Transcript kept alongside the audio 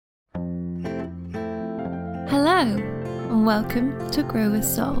Hello, and welcome to Grow with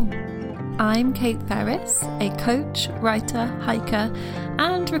Soul. I'm Kate Ferris, a coach, writer, hiker,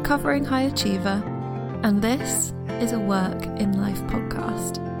 and recovering high achiever, and this is a Work in Life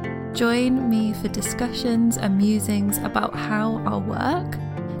podcast. Join me for discussions and musings about how our work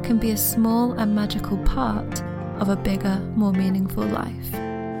can be a small and magical part of a bigger, more meaningful life.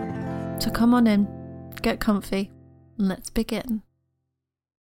 So come on in, get comfy, and let's begin.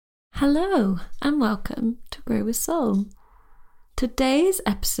 Hello and welcome to Grow with Soul. Today's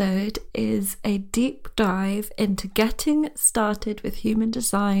episode is a deep dive into getting started with human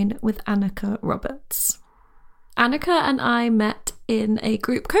design with Annika Roberts. Annika and I met in a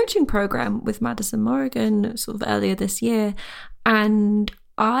group coaching program with Madison Morrigan sort of earlier this year, and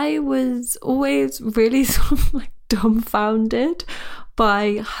I was always really sort of like dumbfounded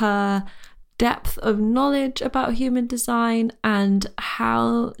by her depth of knowledge about human design and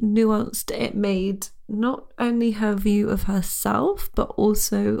how nuanced it made not only her view of herself but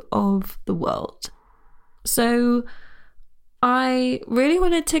also of the world. So I really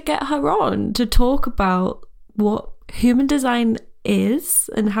wanted to get her on to talk about what human design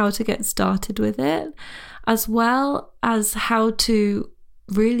is and how to get started with it, as well as how to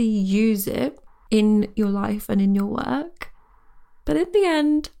really use it in your life and in your work. But in the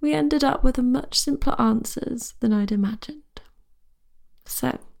end, we ended up with a much simpler answers than I'd imagined.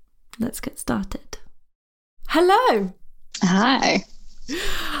 So, let's get started. Hello! Hi.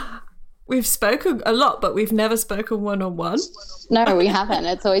 We've spoken a lot, but we've never spoken one-on-one. No, we haven't.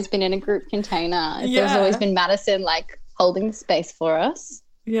 It's always been in a group container. There's always been Madison, holding space for us.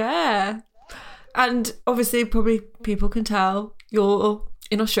 Yeah. And obviously, probably people can tell you're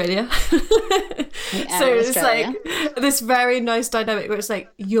in Australia. So it's like this very nice dynamic where it's like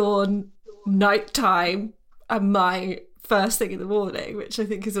your nighttime and my first thing in the morning, which I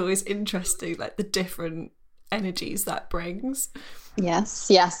think is always interesting, like the different energies that brings.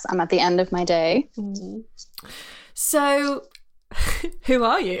 Yes, I'm at the end of my day. Mm-hmm. So who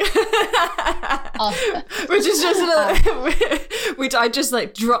are you? Which is just which I just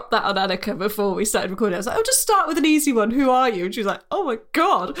dropped that on Annika before we started recording. I was like, I'll just start with an easy one. Who are you? And she was like, oh my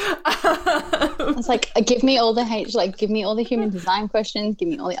god. It's like, give me all the give me all the human design questions, give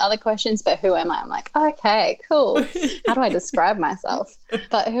me all the other questions, but who am I? I'm like, okay, cool. How do I describe myself?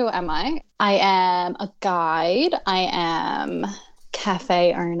 But who am I? I am a guide. I am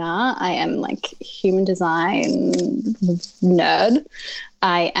cafe owner. I am human design nerd.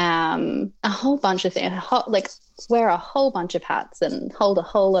 I am a whole bunch of things, wear a whole bunch of hats and hold a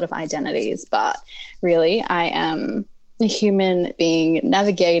whole lot of identities, but really I am a human being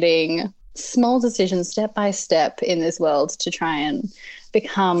navigating small decisions step by step in this world to try and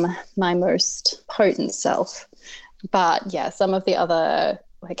become my most potent self. But yeah, some of the other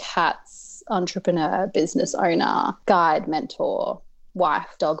hats: entrepreneur, business owner, guide, mentor,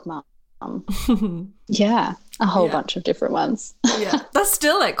 wife, dog mum. Yeah, a whole bunch of different ones. Yeah, that's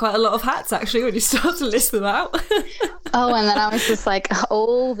still quite a lot of hats actually when you start to list them out. Oh, and then I was just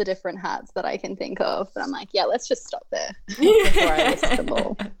all the different hats that I can think of. But I'm like, yeah, let's just stop there before I list them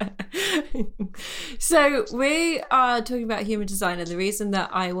all. So we are talking about human design, and the reason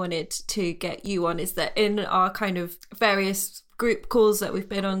that I wanted to get you on is that in our kind of various group calls that we've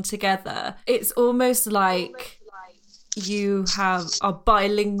been on together, it's almost like you are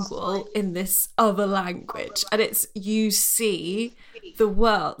bilingual in this other language, and it's you see the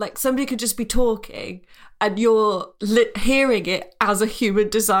world somebody could just be talking and you're hearing it as a human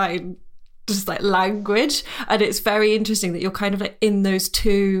design just language, and it's very interesting that you're kind of in those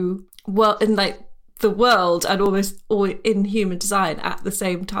two in the world and almost all in human design at the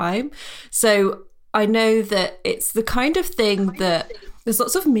same time. So I know that it's the kind of thing that there's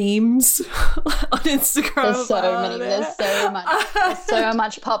lots of memes on Instagram. There's so many. There's so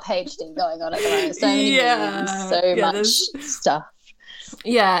much pop HD going on at the moment. So many memes, so much stuff.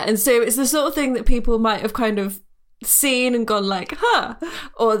 Yeah, and so it's the sort of thing that people might have kind of seen and gone huh,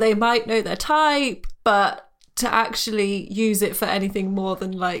 or they might know their type, but to actually use it for anything more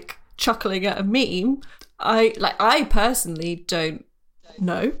than chuckling at a meme, I personally don't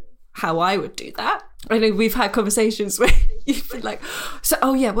know how I would do that. I know we've had conversations where you've been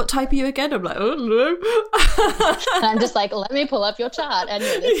what type are you again? I'm like, oh no. And I'm just let me pull up your chart and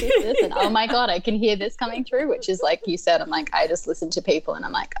this, and oh my god, I can hear this coming through, which is you said, I'm I just listen to people and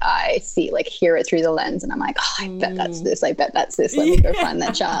I'm I see, hear it through the lens, and I'm oh, I bet that's this, I bet that's this, let me go find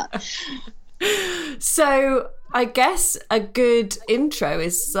that chart. So I guess a good intro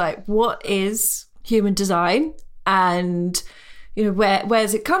is what is human design, and you know,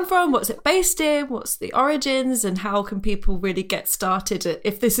 where's it come from? What's it based in? What's the origins? And how can people really get started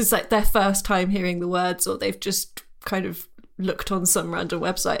if this is like their first time hearing the words, or they've just kind of looked on some random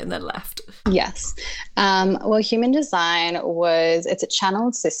website and then left? Yes. Well, human design it's a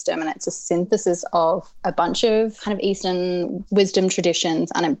channeled system, and it's a synthesis of a bunch of kind of Eastern wisdom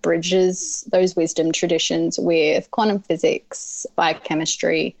traditions, and it bridges those wisdom traditions with quantum physics,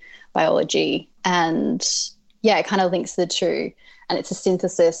 biochemistry, biology, and it kind of links the two. And it's a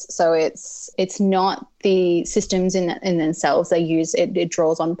synthesis, so it's not the systems in themselves. They use it. It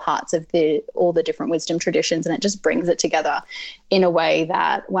draws on parts of all the different wisdom traditions, and it just brings it together in a way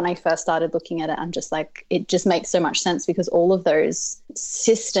that when I first started looking at it, I'm just like, it just makes so much sense, because all of those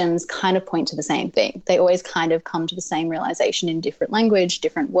systems kind of point to the same thing. They always kind of come to the same realization in different language,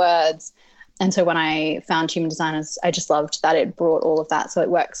 different words. And so when I found human design, I just loved that it brought all of that. So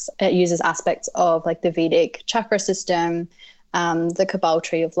it uses aspects of like the Vedic chakra system, the Kabbalah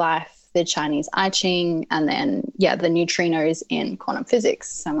tree of life, the Chinese I Ching, and then, the neutrinos in quantum physics.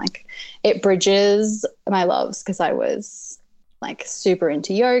 So I'm like, it bridges my loves, because I was like super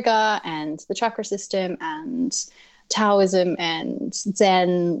into yoga and the chakra system and Taoism and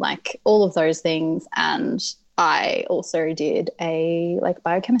Zen, like all of those things. And I also did a like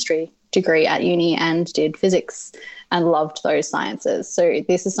biochemistry degree at uni and did physics and loved those sciences. So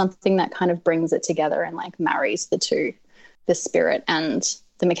this is something that kind of brings it together and like marries the two, the spirit and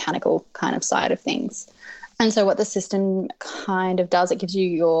the mechanical kind of side of things. And so what the system kind of does, it gives you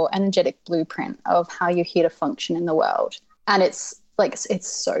your energetic blueprint of how you're here to function in the world. And it's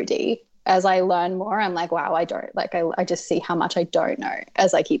so deep. As I learn more, I'm like, wow, I just see how much I don't know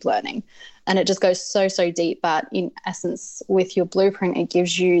as I keep learning. And it just goes so, so deep. But in essence, with your blueprint, it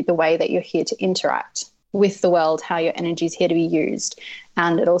gives you the way that you're here to interact with the world, how your energy is here to be used.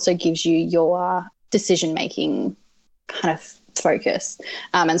 And it also gives you your decision-making kind of focus.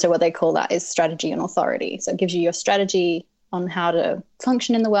 And so what they call that is strategy and authority. So it gives you your strategy on how to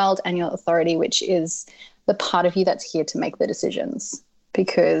function in the world, and your authority, which is the part of you that's here to make the decisions.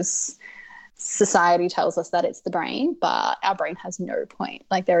 Because society tells us that it's the brain, but our brain has no point.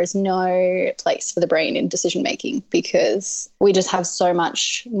 Like, there is no place for the brain in decision making, because we just have so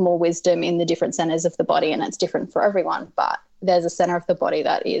much more wisdom in the different centers of the body, and it's different for everyone. But there's a center of the body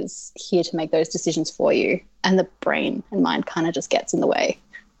that is here to make those decisions for you, and the brain and mind kind of just gets in the way.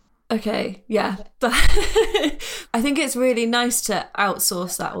 Okay, yeah. I think it's really nice to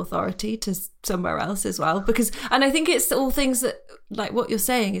outsource that authority to somewhere else as well, and I think it's all things that, like what you're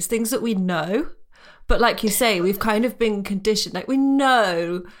saying, is things that we know, but like you say, we've kind of been conditioned. Like, we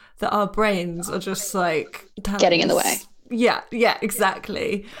know that our brains are just like getting in the way. Yeah,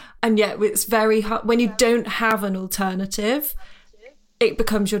 exactly. And yet it's very hard when you don't have an alternative. It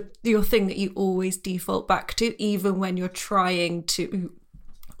becomes your thing that you always default back to, even when you're trying to,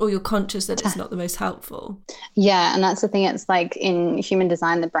 or you're conscious that it's not the most helpful. Yeah, and that's the thing. It's like in human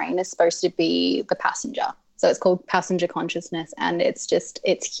design, the brain is supposed to be the passenger. So it's called passenger consciousness, and it's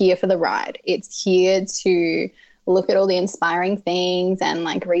here for the ride. It's here to look at all the inspiring things and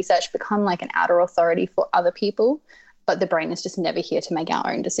like research, become like an outer authority for other people. But the brain is just never here to make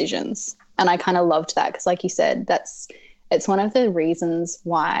our own decisions. And I kind of loved that, because like you said, it's one of the reasons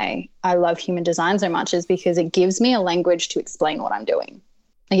why I love human design so much, is because it gives me a language to explain what I'm doing.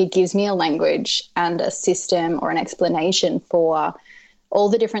 Like, it gives me a language and a system or an explanation for all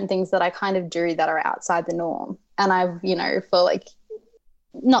the different things that I kind of do that are outside the norm. And I've, for like,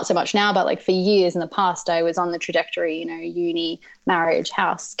 not so much now, but like for years in the past, I was on the trajectory, uni, marriage,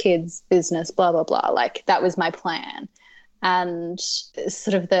 house, kids, business, blah, blah, blah. Like, that was my plan. And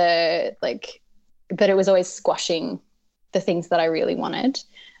sort of but it was always squashing the things that I really wanted.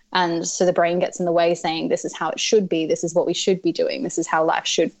 And so the brain gets in the way, saying, this is how it should be. This is what we should be doing. This is how life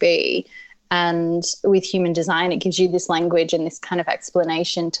should be. And with human design, it gives you this language and this kind of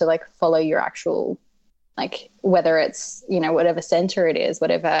explanation to like follow your actual, like, whether it's, whatever center it is,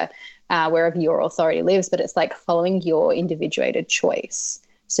 whatever, wherever your authority lives, but it's like following your individuated choice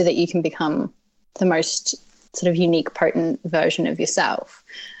so that you can become the most sort of unique, potent version of yourself,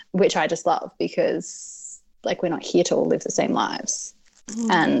 which I just love, because like, we're not here to all live the same lives.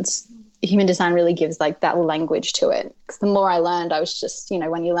 And human design really gives like that language to it. Because the more I learned, I was just,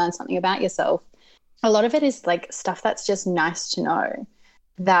 when you learn something about yourself, a lot of it is like stuff that's just nice to know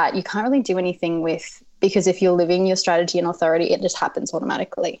that you can't really do anything with, because if you're living your strategy and authority, it just happens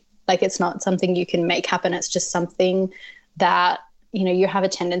automatically. Like, it's not something you can make happen. It's just something that, you have a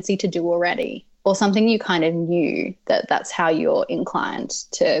tendency to do already, or something you kind of knew that's how you're inclined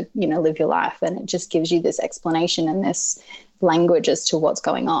to, live your life. And it just gives you this explanation and this language as to what's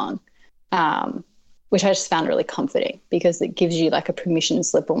going on. which I just found really comforting because it gives you like a permission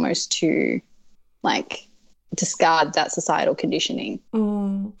slip almost to like discard that societal conditioning.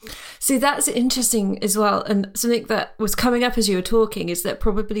 See, that's interesting as well. And something that was coming up as you were talking is that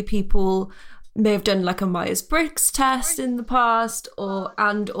probably people may have done like a Myers-Briggs test in the past or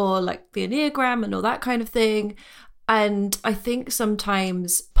like the Enneagram and all that kind of thing. And I think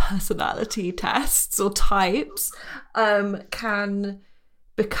sometimes personality tests or types can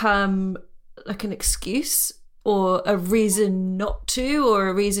become like an excuse or a reason not to, or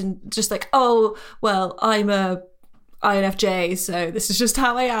a reason just like, oh, well, I'm a INFJ, so this is just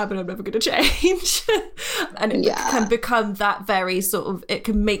how I am and I'm never going to change. And it can become that very sort of, it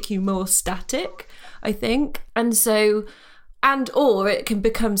can make you more static, I think. And so, or it can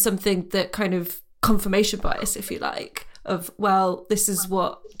become something that kind of confirmation bias, if you like, of, well, this is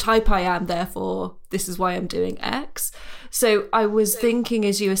what type I am, therefore this is why I'm doing X. So I was thinking,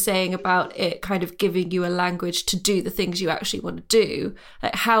 as you were saying about it kind of giving you a language to do the things you actually want to do,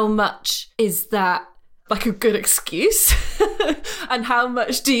 like how much is that like a good excuse? And how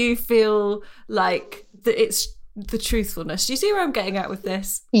much do you feel like that it's the truthfulness? Do you see where I'm getting at with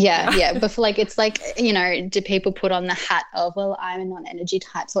this? Yeah. But for like, it's like, you know, do people put on the hat of, well, I'm a non-energy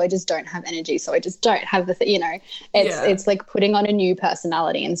type, so I just don't have energy, so I just don't have the you know, it's like putting on a new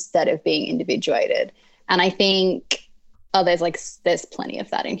personality instead of being individuated. And I think there's plenty of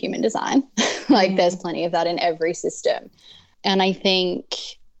that in human design. Like there's plenty of that in every system. And I think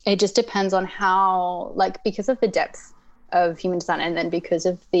it just depends on how, like, because of the depth of human design and then because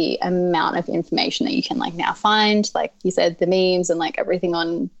of the amount of information that you can like now find, like you said, the memes and like everything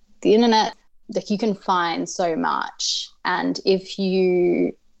on the internet, like you can find so much. And if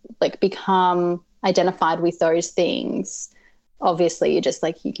you like become identified with those things, obviously you're just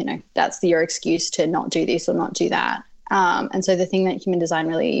like, you know, that's your excuse to not do this or not do that. And so the thing that human design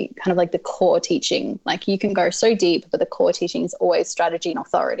really kind of like the core teaching, like you can go so deep, but the core teaching is always strategy and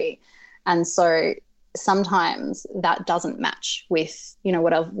authority. And so sometimes that doesn't match with, you know,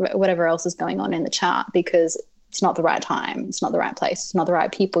 whatever else is going on in the chart because it's not the right time, it's not the right place, it's not the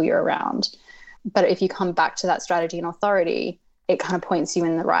right people you're around. But if you come back to that strategy and authority, it kind of points you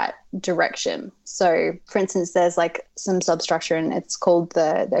in the right direction. So for instance, there's like some substructure and they're called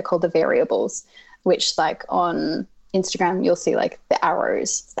the variables, which like on Instagram, you'll see like the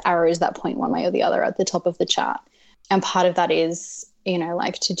arrows that point one way or the other at the top of the chart. And part of that is, you know,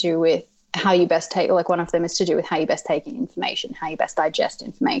 like to do with how you best take, like one of them is to do with how you best take in information, how you best digest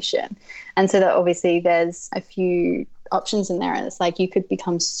information. And so that obviously there's a few options in there. And it's like you could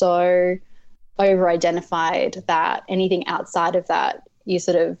become so over-identified that anything outside of that,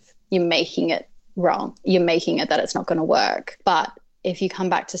 you're making it wrong. You're making it that it's not going to work. But if you come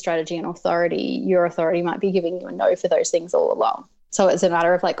back to strategy and authority, your authority might be giving you a no for those things all along. So it's a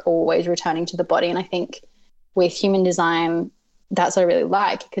matter of like always returning to the body. And I think with human design, that's what I really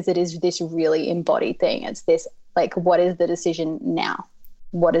like because it is this really embodied thing. It's this like, what is the decision now?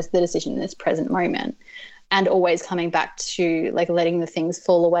 What is the decision in this present moment? And always coming back to like letting the things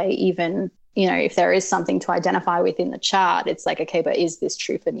fall away, even, you know, if there is something to identify within the chart, it's like, okay, but is this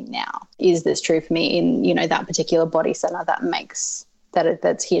true for me now? Is this true for me in, you know, that particular body center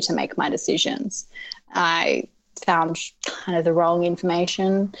that's here to make my decisions? I found kind of the wrong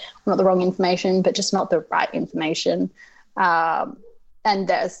information, not the wrong information, but just not the right information.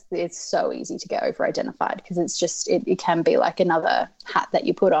 And it's so easy to get over-identified because it's just, it can be like another hat that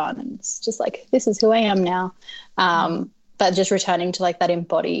you put on and it's just like, this is who I am now. But just returning to like that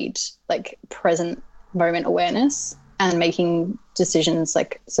embodied, like present moment awareness and making decisions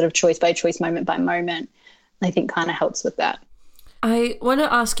like sort of choice by choice, moment by moment, I think kind of helps with that. I want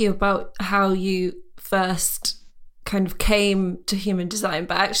to ask you about how you first kind of came to human design,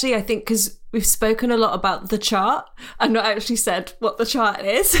 but actually I think because we've spoken a lot about the chart and not actually said what the chart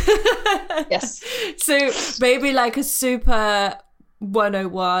is. Yes. So maybe like a super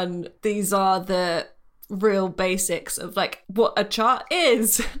 101, these are the real basics of like what a chart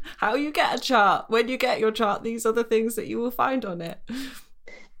is, how you get a chart, when you get your chart, these are the things that you will find on it.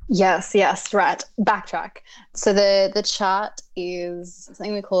 Yes, right. Backtrack. So the chart is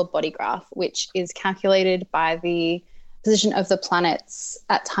something we call a body graph, which is calculated by the position of the planets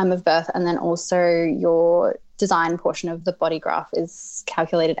at time of birth, and then also your design portion of the body graph is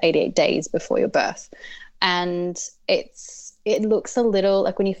calculated 88 days before your birth. And it looks a little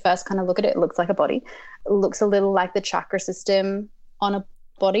like when you first kind of look at it, it looks like a body. It looks a little like the chakra system on a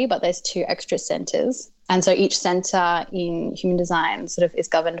body, but there's 2 extra centers. And so each center in human design sort of is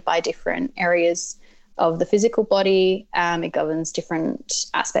governed by different areas of the physical body. It governs different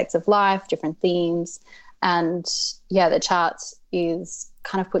aspects of life, different themes. And yeah, the chart is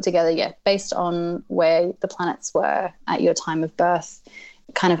kind of put together, based on where the planets were at your time of birth.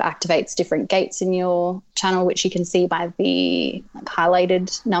 It kind of activates different gates in your channel, which you can see by the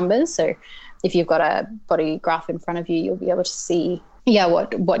highlighted numbers. So if you've got a body graph in front of you, you'll be able to see,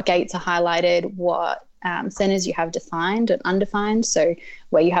 what gates are highlighted, what centers you have defined and undefined. So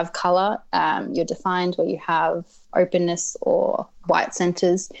where you have color, you're defined. Where you have openness or white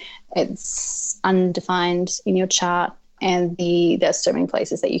centers, it's undefined in your chart. And there's so many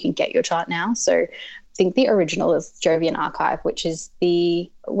places that you can get your chart now. So I think the original is Jovian Archive, which is the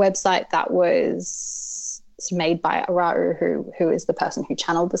website that was made by Arau, who is the person who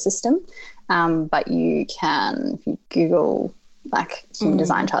channeled the system. But you can, if you Google like human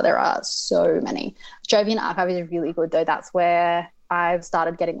design chart, there are so many. Jovian Archive is really good though. That's where I've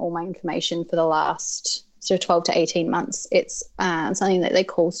started getting all my information for the last 12 to 18 months. It's something that they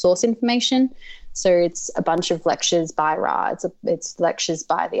call source information. So it's a bunch of lectures by Ra. It's lectures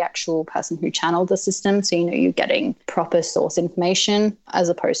by the actual person who channeled the system. So, you're getting proper source information as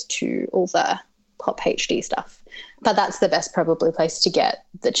opposed to all the pop HD stuff. But that's the best probably place to get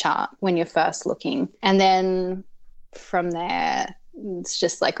the chart when you're first looking. And then from there, it's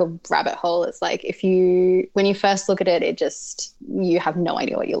just like a rabbit hole. It's like when you first look at it, you have no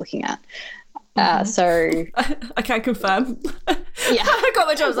idea what you're looking at. So I can confirm. Yeah, I got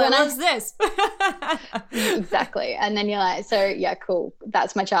my job. Like, what's this? Exactly. And then you're like, so yeah, cool.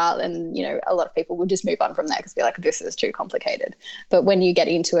 That's my chart. And a lot of people will just move on from there because they're like, this is too complicated. But when you get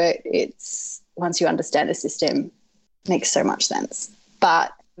into it, once you understand the system, it makes so much sense.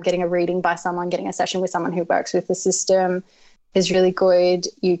 But getting a reading by someone, getting a session with someone who works with the system is really good.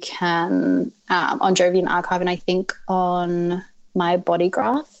 You can on Jovian Archive, and I think on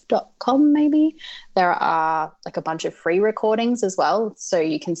mybodygraph.com maybe, there are like a bunch of free recordings as well, so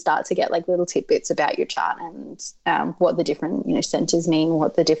you can start to get like little tidbits about your chart and what the different centers mean,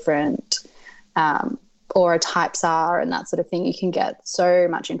 what the different aura types are, and that sort of thing. You can get so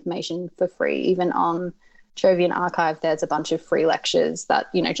much information for free. Even on Jovian Archive, there's a bunch of free lectures that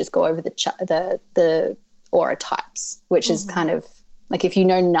just go over the aura types, which is kind of like, if you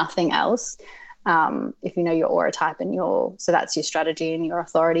know nothing else, if you know your aura type and so that's your strategy and your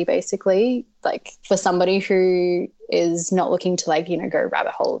authority, basically. Like for somebody who is not looking to go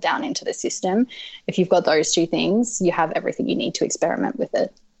rabbit hole down into the system, if you've got those two things, you have everything you need to experiment with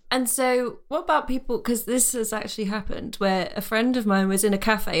it. And so what about people, because this has actually happened, where a friend of mine was in a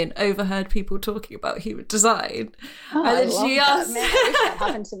cafe and overheard people talking about human design. Oh, and then she asked, man, I wish that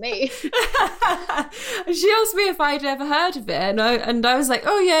happened to me. She asked me if I'd ever heard of it, and I was like,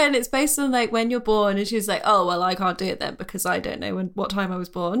 oh yeah, and it's based on like when you're born. And she was like, oh well, I can't do it then because I don't know what time I was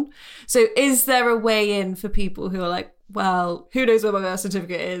born. So is there a way in for people who are like, well, who knows where my birth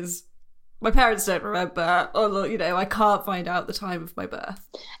certificate is? My parents don't remember, or I can't find out the time of my birth.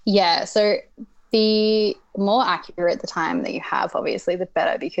 Yeah, so the more accurate the time that you have, obviously, the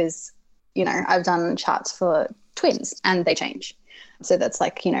better, because, I've done charts for twins and they change. So that's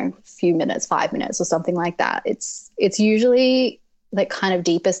like, few minutes, 5 minutes or something like that. It's usually like kind of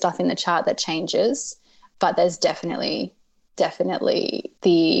deeper stuff in the chart that changes, but there's definitely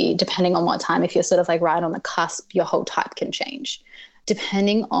depending on what time, if you're sort of like right on the cusp, your whole type can change.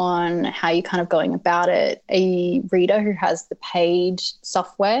 Depending on how you're kind of going about it, a reader who has the paid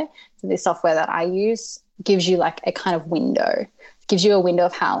software, so the software that I use, gives you like a kind of window, gives you a window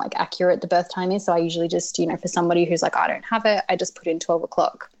of how like accurate the birth time is. So I usually just, for somebody who's like, I don't have it, I just put in 12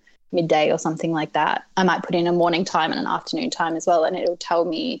 o'clock midday or something like that. I might put in a morning time and an afternoon time as well, and it'll tell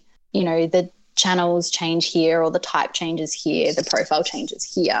me, the channels change here, or the type changes here, the profile changes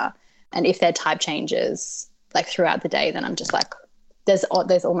here. And if their type changes like throughout the day, then I'm just like, there's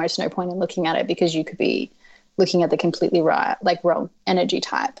almost no point in looking at it, because you could be looking at the completely wrong energy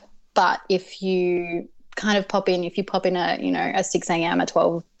type. But if you kind of pop in a 6 a.m., a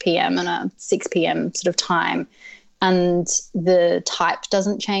 12 p.m. and a 6 p.m. sort of time, and the type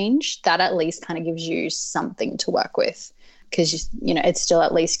doesn't change, that at least kind of gives you something to work with, because, it still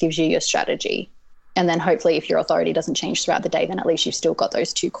at least gives you your strategy. And then hopefully if your authority doesn't change throughout the day, then at least you've still got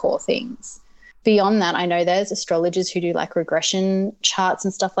those two core things. Beyond that, I know there's astrologers who do like regression charts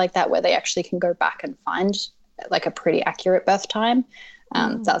and stuff like that, where they actually can go back and find like a pretty accurate birth time.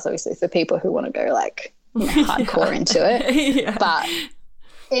 That's obviously for people who want to go like hardcore into it. Yeah. But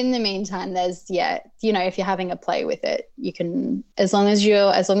in the meantime, there's, if you're having a play with it, you can, as long as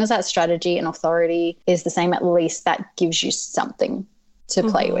that strategy and authority is the same, at least that gives you something to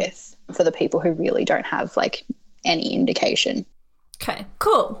play with for the people who really don't have like any indication. Okay,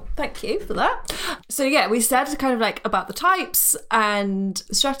 cool. Thank you for that. So yeah, we said kind of like about the types and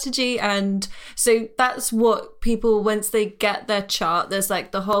strategy, and so that's what people, once they get their chart, there's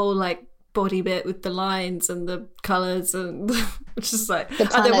like the whole like body bit with the lines and the colours and which is like the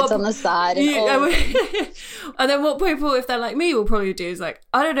planets on the side and all. And then what people, if they're like me, will probably do is like,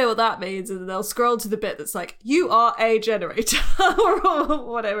 I don't know what that means, and then they'll scroll to the bit that's like, you are a generator or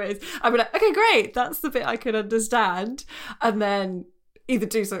whatever it is. I'll be like, okay, great, that's the bit I can understand, and then either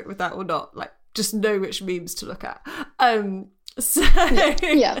do something with that or not, like just know which memes to look at. So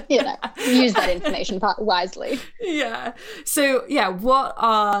yeah, use that information wisely. Yeah. So yeah, what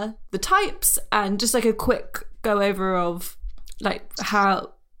are the types, and just like a quick go over of like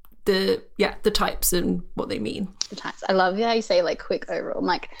how the types and what they mean. The types. I love how you say like quick overall. I'm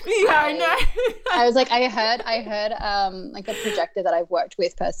like, I know. I was like, I heard like a projector that I've worked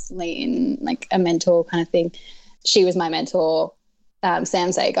with personally in like a mentor kind of thing. She was my mentor.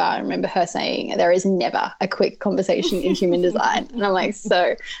 Sam Sagar, I remember her saying there is never a quick conversation in human design. And I'm like,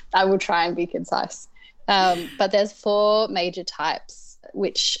 so I will try and be concise. But there's 4 major types,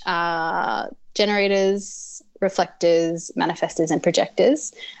 which are generators, reflectors, manifestors, and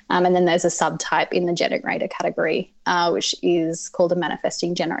projectors. And then there's a subtype in the generator category, which is called a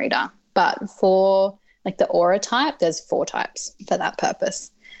manifesting generator. But for like the aura type, there's 4 types for that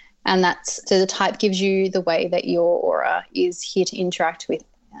purpose. And so the type gives you the way that your aura is here to interact with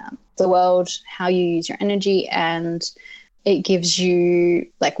the world, how you use your energy, and it gives you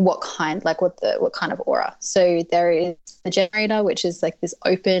like what kind of aura. So there is the generator, which is like this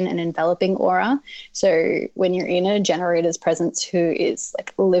open and enveloping aura. So when you're in a generator's presence who is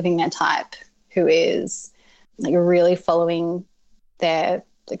like living their type, who is like really following their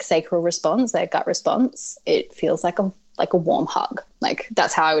like sacral response, their gut response, it feels like a warm hug. Like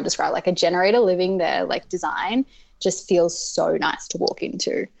that's how I would describe like a generator living their like design just feels so nice to walk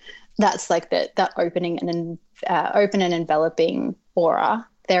into. That's like that opening and open and enveloping aura.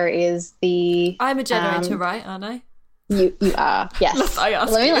 There is the I'm a generator, right? Aren't I? You are, yes. I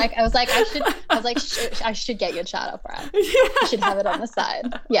asked you. I should get your chart up, right? You should have it on the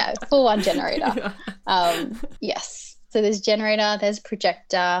side. Yeah, full on generator. Yes. So there's generator, there's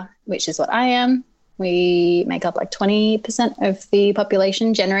projector, which is what I am. We make up like 20% of the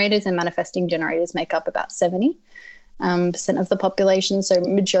population. Generators and manifesting generators make up about 70% of the population. So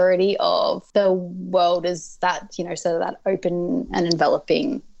majority of the world is that, so that open and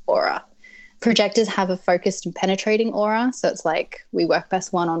enveloping aura. Projectors have a focused and penetrating aura. So it's like we work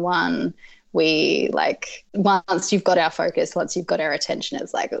best one-on-one. We like once you've got our focus, once you've got our attention,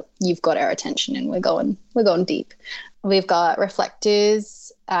 it's like you've got our attention and we're going deep. We've got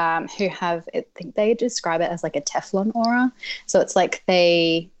reflectors who have, I think they describe it as like a Teflon aura. So it's like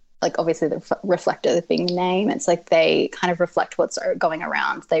they, like obviously the reflector being the name, it's like they kind of reflect what's going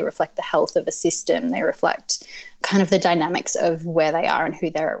around. They reflect the health of a system. They reflect kind of the dynamics of where they are and who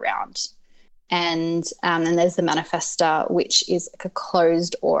they're around. And then there's the manifestor, which is like a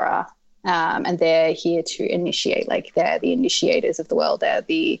closed aura. And they're here to initiate, like they're the initiators of the world. They're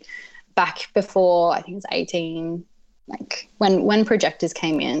back before, I think it's 18, like when projectors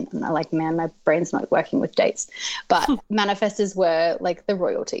came in, and I'm like, man, my brain's not working with dates. But manifestors were like the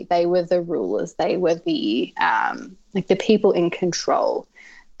royalty. They were the rulers. They were the like the people in control.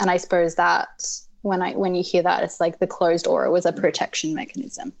 And I suppose that when you hear that, it's like the closed aura was a protection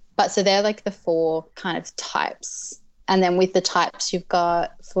mechanism. But so they're like the 4 kind of types. And then with the types, you've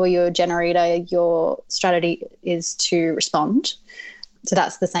got for your generator, your strategy is to respond. So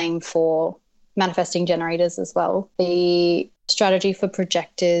that's the same for manifesting generators as well. The strategy for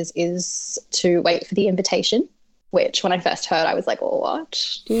projectors is to wait for the invitation, which when I first heard, I was like, oh, what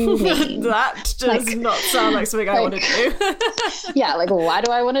do you mean? That does not sound like something I want to do. Yeah, like why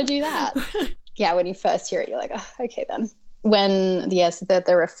do I want to do that? Yeah, when you first hear it, you're like, oh, okay then.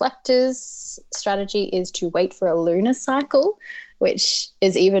 The reflectors strategy is to wait for a lunar cycle, which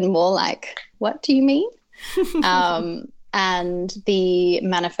is even more like, what do you mean? And the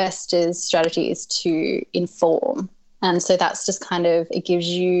manifestors strategy is to inform. And so that's just kind of, it gives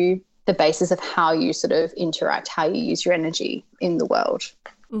you the basis of how you sort of interact, how you use your energy in the world.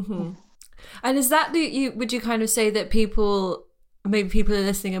 Mm-hmm. And is that would you kind of say that maybe people are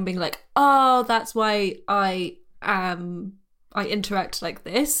listening and being like, oh, that's why I interact like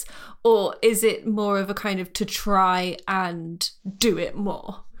this? Or is it more of a kind of to try and do it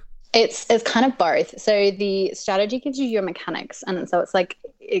more? It's kind of both. So the strategy gives you your mechanics. And so it's like,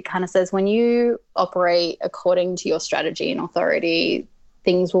 it kind of says when you operate according to your strategy and authority,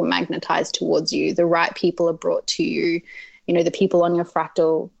 things will magnetize towards you. The right people are brought to you. The people on your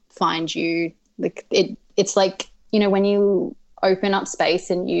fractal find you. Like it's like, when you open up space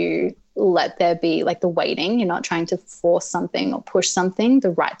and you let there be like the waiting, you're not trying to force something or push something,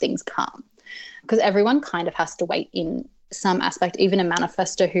 the right things come. Because everyone kind of has to wait in some aspect, even a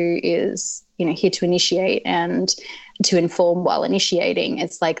manifestor who is, you know, here to initiate and to inform while initiating.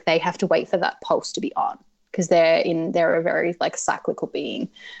 It's like they have to wait for that pulse to be on, because they're a very like cyclical being.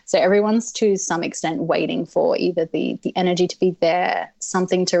 So everyone's to some extent waiting for either the energy to be there,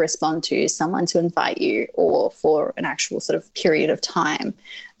 something to respond to, someone to invite you, or for an actual sort of period of time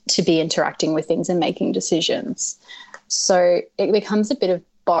to be interacting with things and making decisions. So it becomes a bit of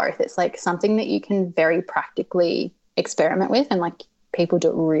both. It's like something that you can very practically experiment with, and like people do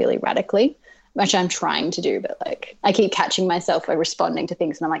it really radically, which I'm trying to do, but like I keep catching myself by responding to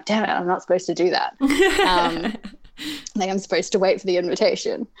things and I'm like, damn it, I'm not supposed to do that. Like I'm supposed to wait for the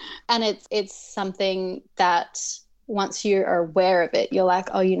invitation. And it's something that once you are aware of it, you're like,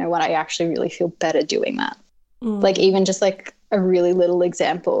 oh, you know what, I actually really feel better doing that. Like even just like a really little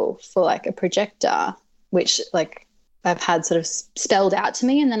example for like a projector, which like I've had sort of spelled out to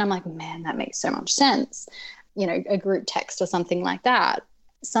me, and then I'm like, man, that makes so much sense. You know, a group text or something like that.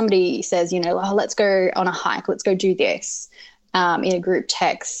 Somebody says, you know, oh, let's go on a hike, let's go do this. In a group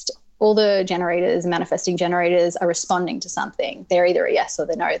text, all the generators, manifesting generators, are responding to something. They're either a yes or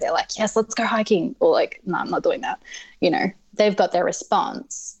the no. They're like, yes, let's go hiking, or like, no, I'm not doing that. You know, they've got their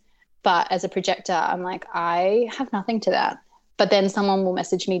response. But as a projector, I'm like, I have nothing to that. But then someone will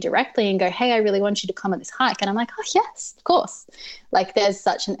message me directly and go, hey, I really want you to come on this hike. And I'm like, oh, yes, of course. Like there's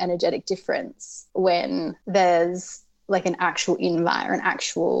such an energetic difference when there's like an actual invite or an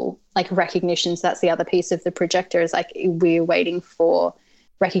actual like recognition. So that's the other piece of the projector, is like we're waiting for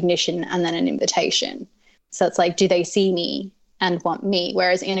recognition and then an invitation. So it's like, do they see me and want me?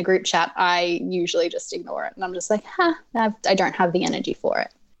 Whereas in a group chat, I usually just ignore it. And I'm just like, I don't have the energy for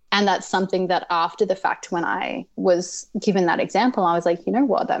it. And that's something that after the fact, when I was given that example, I was like, you know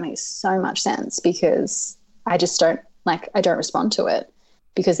what, that makes so much sense, because I just don't respond to it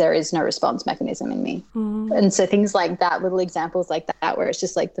because there is no response mechanism in me. And so things like that, little examples like that, where it's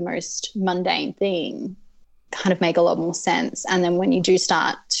just like the most mundane thing, kind of make a lot more sense. And then when you do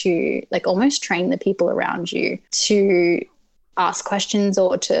start to like almost train the people around you to ask questions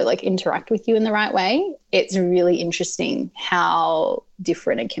or to like interact with you in the right way, it's really interesting how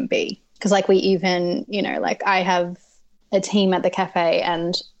different it can be. Because like we even, you know, like I have a team at the cafe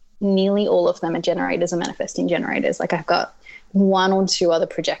and nearly all of them are generators or manifesting generators. Like I've got one or two other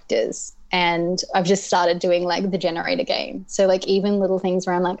projectors, and I've just started doing like the generator game. So like even little things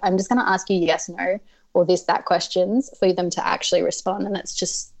where I'm like, I'm just going to ask you yes, no, or this, that questions for them to actually respond. And it's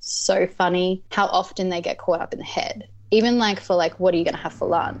just so funny how often they get caught up in the head. Even like for like, what are you going to have for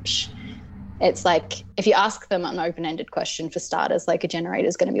lunch? It's like if you ask them an open-ended question for starters, like a generator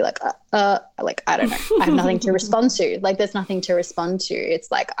is going to be like, I don't know. I have nothing to respond to. Like there's nothing to respond to.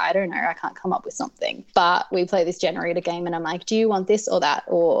 It's like, I don't know. I can't come up with something. But we play this generator game and I'm like, do you want this or that?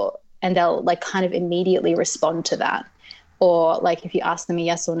 And they'll like kind of immediately respond to that. Or like if you ask them a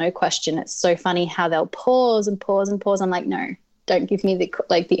yes or no question, it's so funny how they'll pause and pause and pause. I'm like, no, don't give me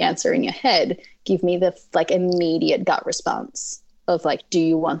the answer in your head. Give me the like immediate gut response of like, do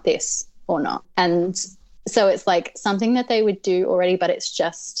you want this or not? And so it's like something that they would do already, but it's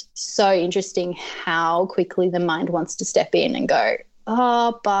just so interesting how quickly the mind wants to step in and go,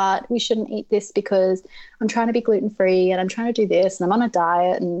 oh, but we shouldn't eat this because I'm trying to be gluten-free and I'm trying to do this and I'm on a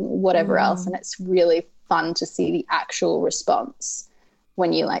diet and whatever else. And it's really fun to see the actual response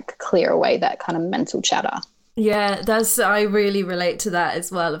when you like clear away that kind of mental chatter. Yeah, I really relate to that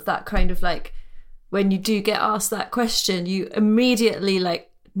as well, of that kind of like when you do get asked that question, you immediately like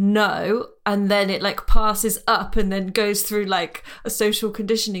no, and then it like passes up and then goes through like a social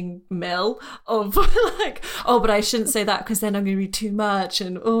conditioning mill of like, oh, but I shouldn't say that because then I'm going to be too much,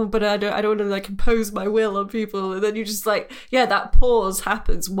 and oh, but I don't want to like impose my will on people. And then you just like, yeah, that pause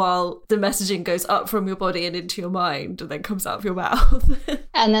happens while the messaging goes up from your body and into your mind and then comes out of your mouth.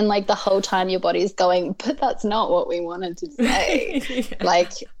 And then like the whole time your body's going, but that's not what we wanted to say. Yeah.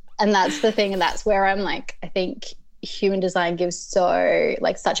 Like, and that's the thing, and that's where I'm like, I think human design gives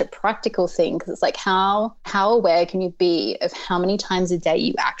such a practical thing, because it's like how aware can you be of how many times a day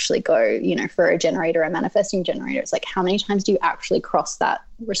you actually go, you know, for a generator, a manifesting generator, it's like how many times do you actually cross that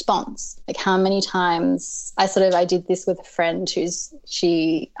response? Like how many times I did this with a friend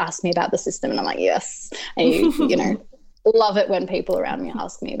she asked me about the system and I'm like, yes, and you know, love it when people around me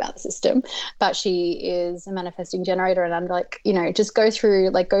ask me about the system. But she is a manifesting generator, and I'm like, you know, just go through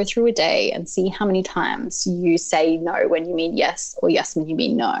a day and see how many times you say no when you mean yes, or yes when you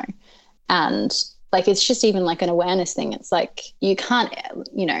mean no. And like it's just even like an awareness thing. It's like you can't,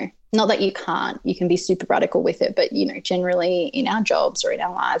 you know, not that you can't, you can be super radical with it, but, you know, generally in our jobs or in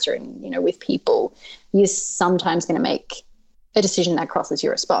our lives or in, you know, with people, you're sometimes going to make a decision that crosses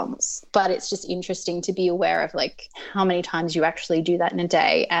your response. But it's just interesting to be aware of like how many times you actually do that in a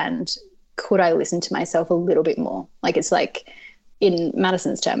day, and could I listen to myself a little bit more? Like, it's like, in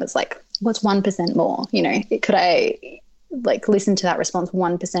Madison's term, it's like, what's 1% more? You know, could I like listen to that response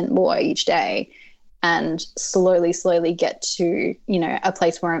 1% more each day and slowly get to, you know, a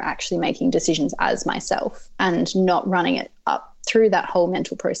place where I'm actually making decisions as myself and not running it up through that whole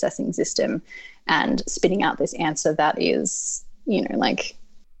mental processing system and spitting out this answer that is, you know, like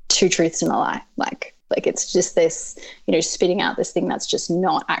two truths and a lie. Like it's just this, you know, spitting out this thing that's just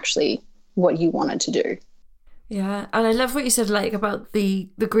not actually what you wanted to do. Yeah, and I love what you said, like, about the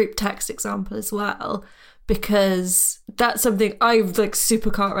group text example as well, because that's something I like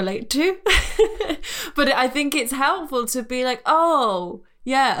super can't relate to. But I think it's helpful to be like, oh,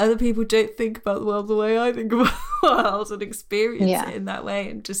 yeah, other people don't think about the world the way I think about the world and experience it in that way.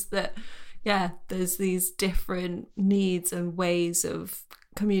 And just that, yeah, there's these different needs and ways of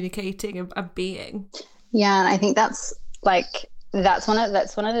communicating and being. Yeah, and I think that's one of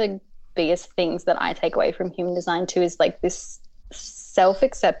the biggest things that I take away from human design too, is like this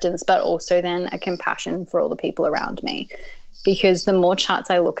self-acceptance, but also then a compassion for all the people around me. Because the more charts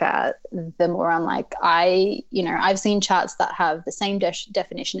I look at, the more I'm like, I've seen charts that have the same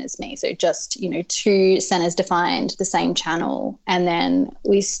definition as me. So just, you know, two centers defined, the same channel. And then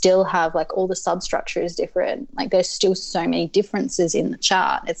we still have like all the substructure is different. Like there's still so many differences in the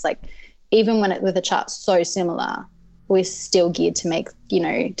chart. It's like, even with a chart so similar, we're still geared to make, you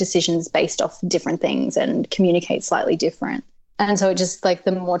know, decisions based off different things and communicate slightly different. And so it just like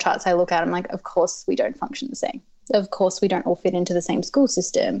the more charts I look at, I'm like, of course we don't function the same. Of course we don't all fit into the same school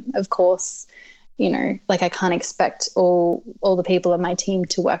system. Of course, you know, like I can't expect all the people on my team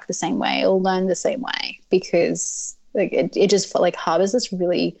to work the same way or learn the same way, because like it just like harbors this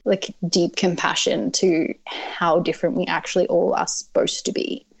really like deep compassion to how different we actually all are supposed to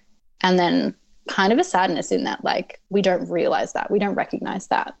be. And then kind of a sadness in that, like, we don't realize that, we don't recognize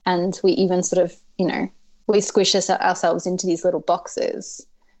that. And we even sort of, you know, we squish ourselves into these little boxes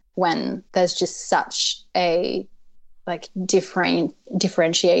when there's just such a like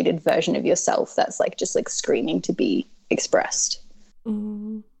differentiated version of yourself that's like just like screaming to be expressed. Yeah,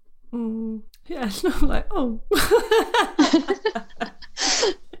 I'm like, oh.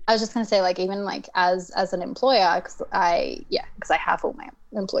 I was just going to say, like, even like as an employer, because I have all my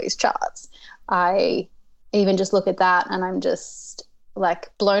employees' charts, I even just look at that and I'm just like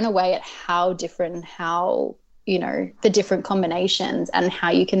blown away at how different, how, you know, the different combinations and how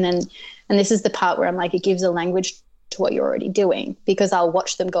you can then, and this is the part where I'm like, it gives a language to what you're already doing, because I'll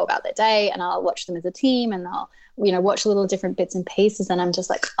watch them go about their day and I'll watch them as a team and I'll, you know, watch little different bits and pieces and I'm just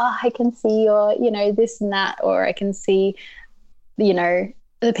like, oh, I can see your, you know, this and that, or I can see, you know,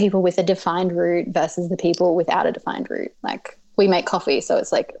 the people with a defined route versus the people without a defined route. Like we make coffee, so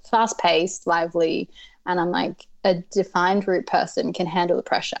it's like fast paced, lively, and I'm like, a defined route person can handle the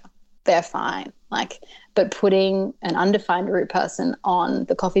pressure. They're fine. Like, but putting an undefined route person on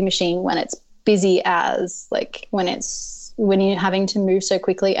the coffee machine when it's busy as like when you're having to move so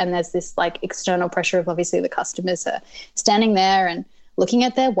quickly and there's this like external pressure of obviously the customers are standing there and looking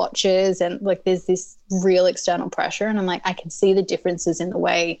at their watches and like there's this real external pressure, and I'm like, I can see the differences in the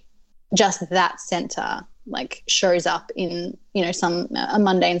way just that center like shows up in, you know, a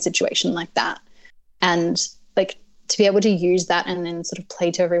mundane situation like that. And like to be able to use that and then sort of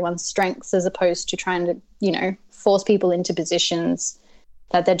play to everyone's strengths as opposed to trying to, you know, force people into positions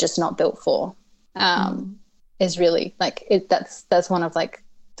that they're just not built for, is really like it. That's one of like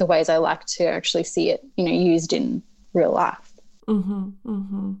the ways I like to actually see it, you know, used in real life.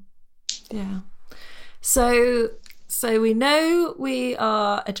 Yeah. So we know we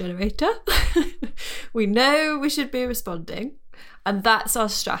are a generator. We know we should be responding, and that's our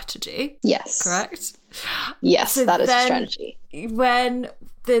strategy. Yes. Correct? Yes, so that is a strategy.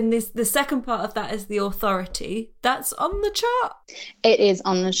 The second part of that is the authority. That's on the chart. It is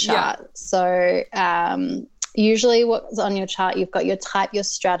on the chart. Yeah. So usually what's on your chart, you've got your type, your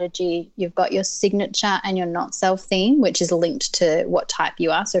strategy, you've got your signature and your not self theme, which is linked to what type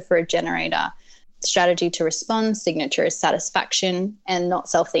you are. So for a generator, strategy to respond, signature is satisfaction, and not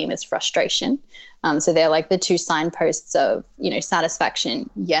self theme is frustration. So they're like the two signposts of, you know, satisfaction.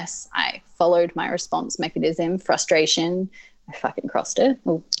 Yes, I followed my response mechanism. Frustration, I fucking crossed it.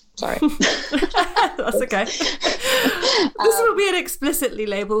 Oh, sorry. That's okay. This will be an explicitly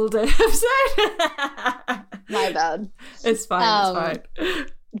labelled episode. My bad. It's fine. It's fine.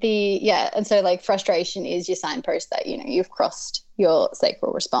 and so like frustration is your signpost that, you know, you've crossed your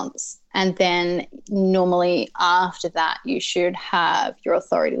sacral response. And then normally after that, you should have your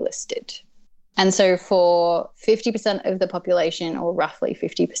authority listed. And so for 50% of the population, or roughly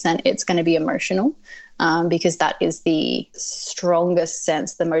 50%, it's going to be emotional, because that is the strongest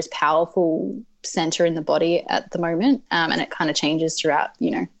sense, the most powerful center in the body at the moment. And it kind of changes throughout,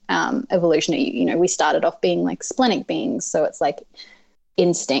 you know, evolution. You know, we started off being like splenic beings. So it's like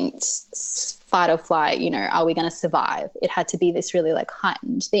instincts, fight or flight, you know, are we going to survive? It had to be this really like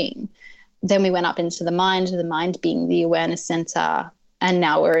heightened thing. Then we went up into the mind being the awareness center. And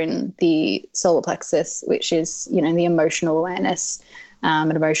now we're in the solar plexus, which is, you know, the emotional awareness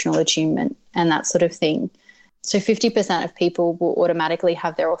and emotional attunement and that sort of thing. So 50% of people will automatically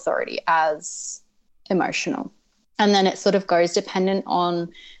have their authority as emotional. And then it sort of goes dependent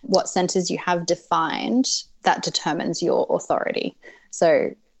on what centers you have defined that determines your authority.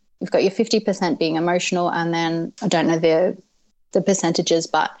 So you've got your 50% being emotional, and then I don't know the percentages,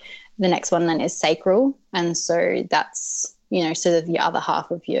 but the next one then is sacral. And so that's, you know, so the other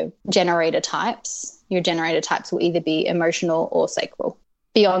half of your generator types will either be emotional or sacral.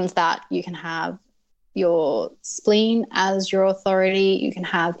 Beyond that, you can have your spleen as your authority, you can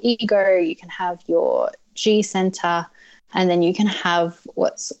have ego, you can have your G center, and then you can have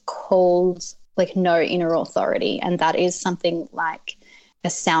what's called like no inner authority. And that is something like a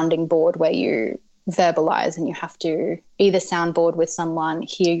sounding board where you verbalize and you have to either soundboard with someone,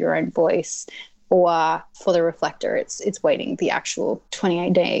 hear your own voice, or for the reflector, it's waiting the actual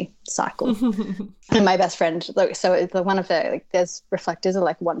 28-day cycle. And my best friend, so one of the, like, there's reflectors are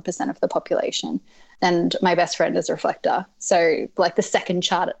like 1% of the population, and my best friend is a reflector. So like the second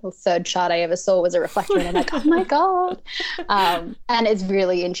chart or third chart I ever saw was a reflector, and I'm like, oh my God. And it's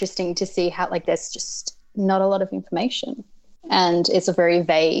really interesting to see how like there's just not a lot of information, and it's a very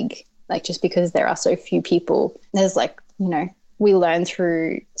vague, like just because there are so few people, there's like, you know, we learn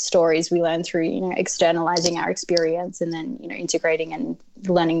through stories, we learn through, you know, externalizing our experience, and then, you know, integrating and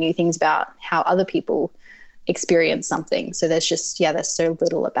learning new things about how other people experience something. So there's just, there's so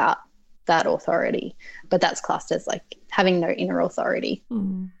little about that authority, but that's classed as like having no inner authority.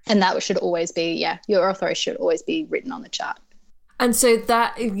 And that should always be, your authority should always be written on the chart. And so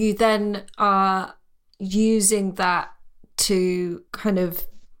that you then are using that to kind of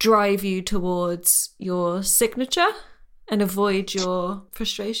drive you towards your signature and avoid your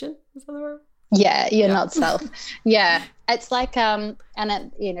frustration. Is that the word? Yeah, your not self. Yeah, it's like,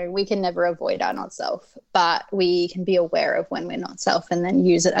 you know, we can never avoid our not self, but we can be aware of when we're not self, and then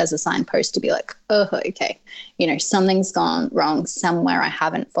use it as a signpost to be like, oh, okay, you know, something's gone wrong somewhere. I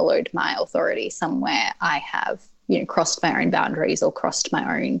haven't followed my authority. Somewhere I have, you know, crossed my own boundaries or crossed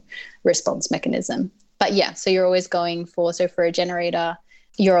my own response mechanism. But yeah, so you're always going for, so for a generator,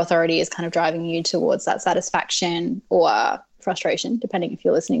 your authority is kind of driving you towards that satisfaction or frustration, depending if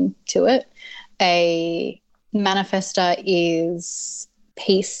you're listening to it. A manifester is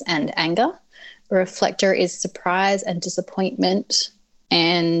peace and anger. A reflector is surprise and disappointment.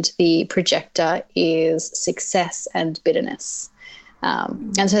 And the projector is success and bitterness.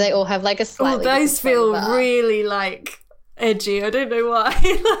 And so they all have like a slightly those feel really like edgy. I don't know why.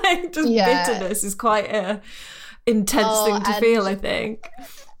 Like just bitterness is quite a intense thing to feel, I think.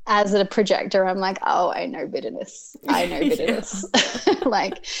 As a projector, I'm like, oh, I know bitterness.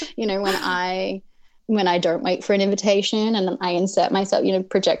 Like, you know, when I don't wait for an invitation and I insert myself, you know,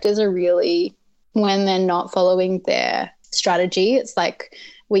 projectors are really, when they're not following their strategy, it's like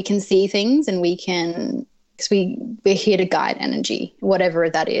we can see things and we're here to guide energy, whatever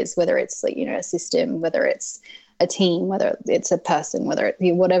that is, whether it's like, you know, a system, whether it's a team, whether it's a person,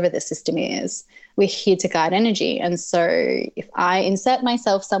 whatever the system is, we're here to guide energy. And so if I insert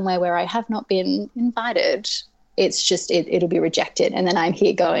myself somewhere where I have not been invited, it's just, it'll be rejected. And then I'm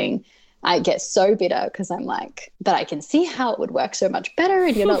here going, I get so bitter because I'm like, but I can see how it would work so much better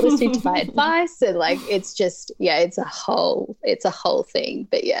and you're not listening to my advice. And like, it's just, it's a whole thing.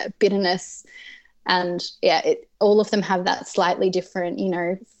 But yeah, bitterness and all of them have that slightly different, you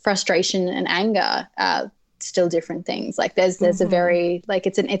know, frustration and anger, still different things. Like there's a very, like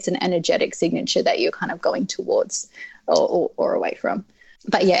it's an energetic signature that you're kind of going towards or away from.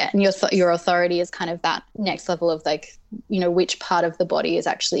 But yeah, and your authority is kind of that next level of like, you know, which part of the body is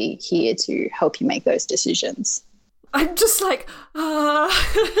actually here to help you make those decisions. I'm just like,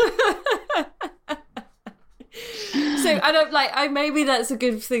 So I don't like. Maybe that's a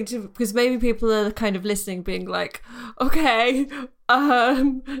good thing to, because maybe people are kind of listening, being like, okay,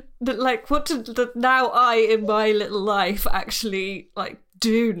 like what do now I in my little life actually like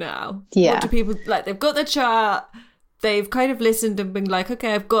do now? Yeah. What do people like? They've got the chart, they've kind of listened and been like,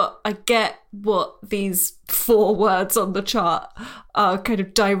 okay, I get what these 4 words on the chart are kind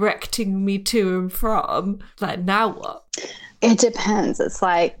of directing me to and from. Like, now what? It depends. It's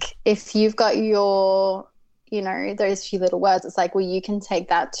like, if you've got your, you know, those few little words, it's like, well, you can take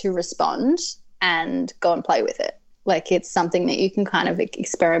that to respond and go and play with it. Like, it's something that you can kind of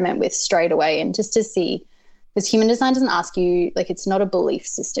experiment with straight away, and just to see, because human design doesn't ask you, like, it's not a belief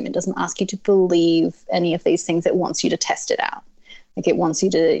system. It doesn't ask you to believe any of these things. It wants you to test it out. Like, it wants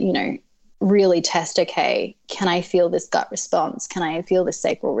you to, you know, really test, okay, can I feel this gut response? Can I feel this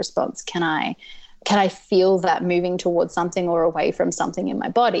sacral response? Can I feel that moving towards something or away from something in my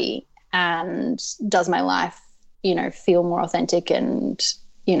body? And does my life, you know, feel more authentic? And,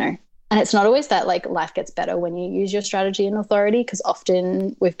 you know, and it's not always that, like, life gets better when you use your strategy and authority, because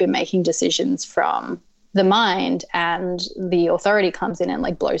often we've been making decisions from the mind and the authority comes in and,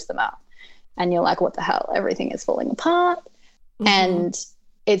 like, blows them up. And you're like, what the hell? Everything is falling apart. Mm-hmm. And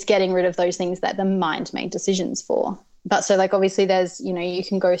it's getting rid of those things that the mind made decisions for. But so, like, obviously there's, you know, you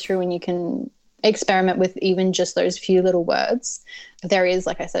can go through and you can experiment with even just those few little words. There is,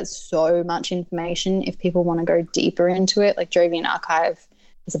 like I said, so much information if people want to go deeper into it. Like, Jovian Archive,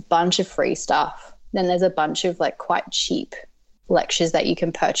 there's a bunch of free stuff. Then there's a bunch of, like, quite cheap lectures that you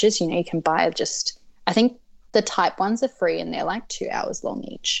can purchase. You know, you can buy just, I think the type ones are free and they're like 2 hours long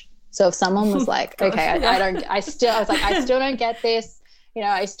each. So if someone was like, okay, I still don't get this, you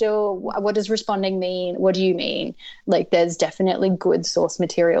know, what does responding mean? What do you mean? Like, there's definitely good source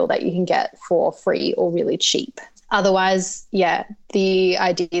material that you can get for free or really cheap. Otherwise, yeah, the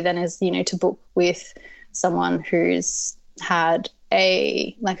idea then is, you know, to book with someone who's had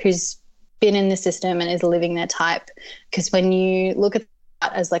who's been in the system and is living their type. Because when you look at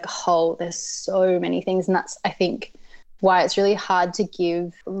that as like a whole, there's so many things, and that's, I think, why it's really hard to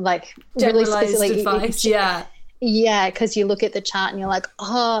give, like, really specific advice. Yeah, because you look at the chart and you're like,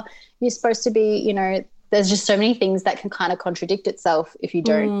 oh, you're supposed to be, you know, there's just so many things that can kind of contradict itself if you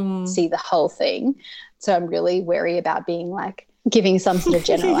don't see the whole thing. So I'm really wary about being like giving some sort of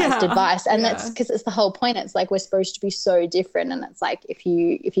generalized advice. And that's because it's the whole point. It's like, we're supposed to be so different. And it's like, if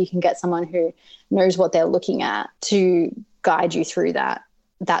you can get someone who knows what they're looking at to guide you through that,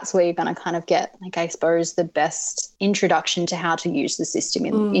 that's where you're going to kind of get, like, I suppose, the best introduction to how to use the system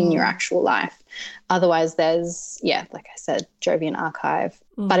in your actual life. Otherwise, there's, like I said, Jovian Archive.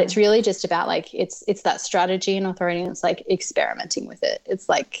 But it's really just about, like, it's that strategy and authority, and it's like experimenting with it. It's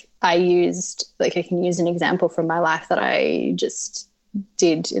like, I can use an example from my life that I just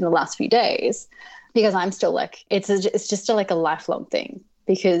did in the last few days, because I'm still like, it's just like a lifelong thing.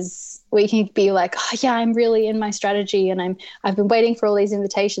 Because we can be like, oh, yeah, I'm really in my strategy and I've been waiting for all these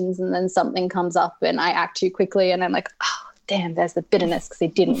invitations, and then something comes up and I act too quickly and I'm like, oh, damn, there's the bitterness because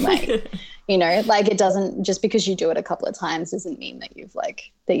it didn't wait. You know, like, it doesn't, just because you do it a couple of times doesn't mean that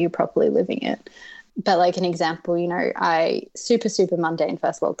that you're properly living it. But, like, an example, you know, super mundane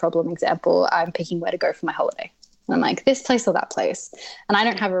first world problem example, I'm picking where to go for my holiday. And I'm like, this place or that place. And I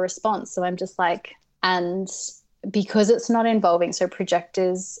don't have a response. So I'm just like, and because it's not involving, so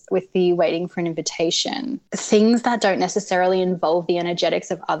projectors with the waiting for an invitation, things that don't necessarily involve the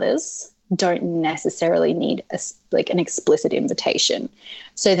energetics of others don't necessarily need an explicit invitation.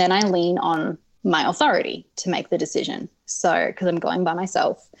 So then I lean on my authority to make the decision. So, because I'm going by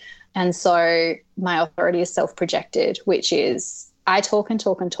myself. And so my authority is self-projected, which is I talk and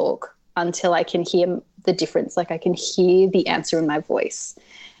talk and talk until I can hear the difference. Like, I can hear the answer in my voice.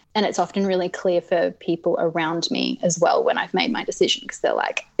 And it's often really clear for people around me as well when I've made my decision, because they're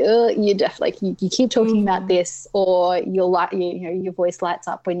like, you keep talking about this, or your voice lights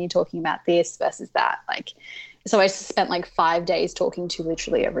up when you're talking about this versus that. Like, so I spent like 5 days talking to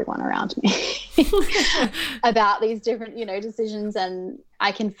literally everyone around me about these different, you know, decisions. And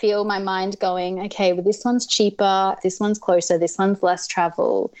I can feel my mind going, okay, well, this one's cheaper, this one's closer, this one's less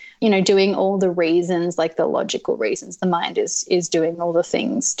travel, you know, doing all the reasons, like the logical reasons. The mind is doing all the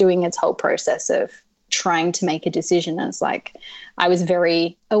things, doing its whole process of trying to make a decision. And it's like, I was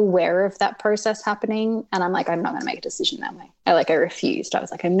very aware of that process happening, and I'm like, I'm not going to make a decision that way. I refused. I was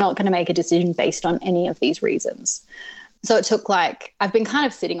like, I'm not going to make a decision based on any of these reasons. So it took I've been kind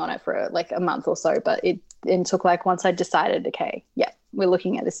of sitting on it for like a month or so, but it took once I decided, okay, yeah, we're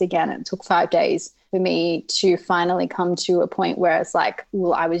looking at this again. And it took 5 days for me to finally come to a point where it's like,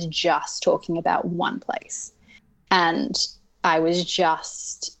 well, I was just talking about one place, and I was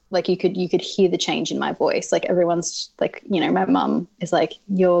just like, you could hear the change in my voice. Like, everyone's like, you know, my mum is like,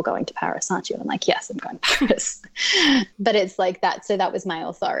 you're going to Paris, aren't you? And I'm like, yes, I'm going to Paris. But it's like that. So that was my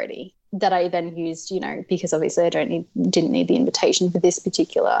authority. that I then used, you know, because obviously I didn't need the invitation for this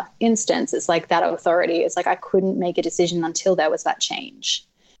particular instance. It's like that authority. It's like I couldn't make a decision until there was that change.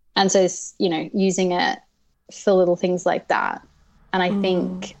 And so, you know, using it for little things like that. And I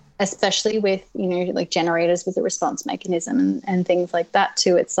think especially with, you know, like generators with the response mechanism and things like that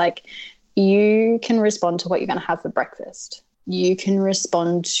too, it's like you can respond to what you're going to have for breakfast. You can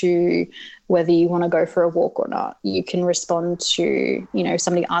respond to whether you want to go for a walk or not. You can respond to, you know, if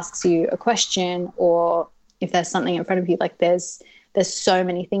somebody asks you a question, or if there's something in front of you, like there's so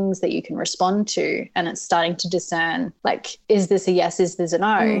many things that you can respond to, and it's starting to discern, like, is this a yes? Is this a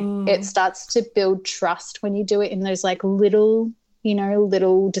no? It starts to build trust when you do it in those like little, you know,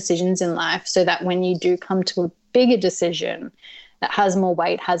 little decisions in life, so that when you do come to a bigger decision that has more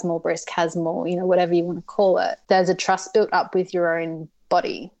weight, has more risk, has more, you know, whatever you want to call it, there's a trust built up with your own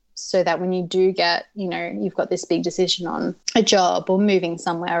body, so that when you do get, you know, you've got this big decision on a job or moving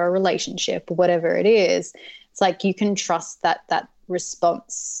somewhere, or a relationship or whatever it is, it's like you can trust that that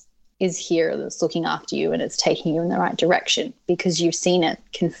response is here, that's looking after you, and it's taking you in the right direction because you've seen it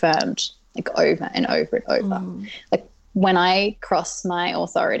confirmed like over and over and over. Like when I cross my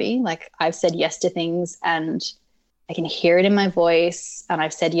authority, like I've said yes to things and I can hear it in my voice, and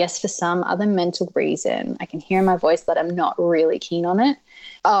I've said yes for some other mental reason. I can hear in my voice that I'm not really keen on it.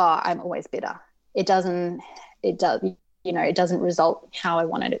 Oh, I'm always bitter. It doesn't result how I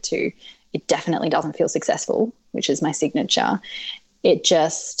wanted it to. It definitely doesn't feel successful, which is my signature. It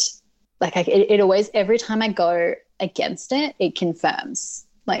just, like, it always, every time I go against it, it confirms,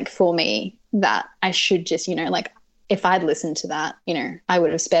 like, for me that I should just, you know, like, if I'd listened to that, you know, I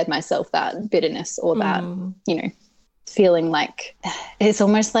would have spared myself that bitterness or that, you know, feeling like it's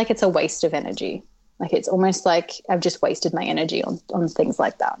almost like it's a waste of energy. Like it's almost like I've just wasted my energy on things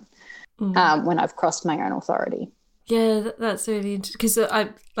like that when I've crossed my own authority. Yeah, that's really interesting, because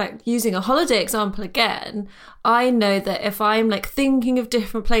I'm like using a holiday example again. I know that if I'm like thinking of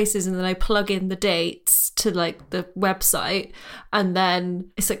different places and then I plug in the dates to like the website, and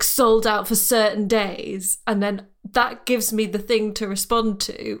then it's like sold out for certain days, and then that gives me the thing to respond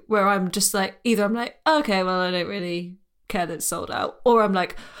to, where I'm just like, either I'm like, okay, well, I don't really care that it's sold out, or I'm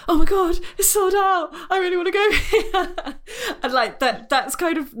like, oh my god, it's sold out, I really want to go here. And like that's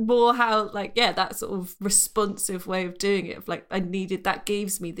kind of more how, like, yeah, that sort of responsive way of doing it, of like, I needed that,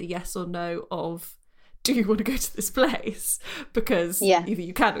 gives me the yes or no of, do you want to go to this place? Because either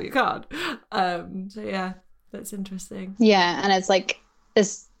you can or you can't. So yeah, that's interesting. Yeah, and it's like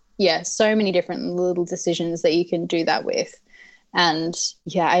there's so many different little decisions that you can do that with. And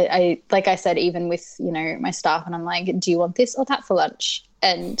yeah, I like I said, even with, you know, my staff, and I'm like, do you want this or that for lunch?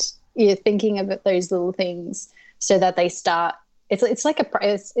 And you're thinking of those little things so that they start, it's like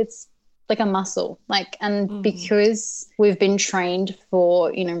a muscle, like, and because we've been trained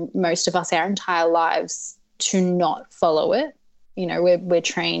for, you know, most of us our entire lives to not follow it. You know, we're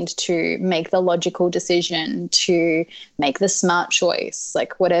trained to make the logical decision, to make the smart choice,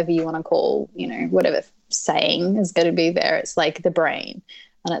 like whatever you want to call, you know, whatever saying is going to be there. It's like the brain,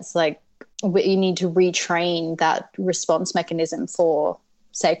 and it's like you need to retrain that response mechanism for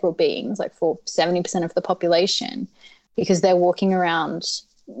sacral beings, like for 70% of the population, because they're walking around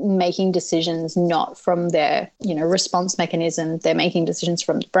making decisions not from their, you know, response mechanism. They're making decisions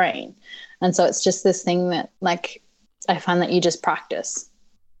from the brain. And so it's just this thing that, like, I find that you just practice.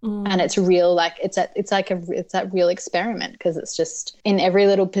 And it's real, like it's that real experiment, because it's just in every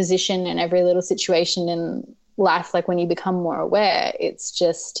little position and every little situation in life, like when you become more aware, it's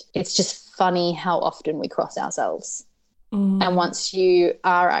just funny how often we cross ourselves. And once you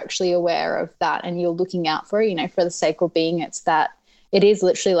are actually aware of that and you're looking out for it, you know, for the sacral being, it's that it is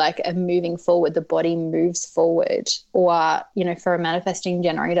literally like a moving forward. The body moves forward. Or, you know, for a manifesting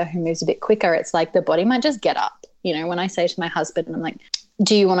generator who moves a bit quicker, it's like the body might just get up. You know, when I say to my husband, I'm like,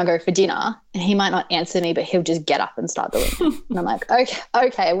 do you want to go for dinner? And he might not answer me, but he'll just get up and start doing it. And I'm like,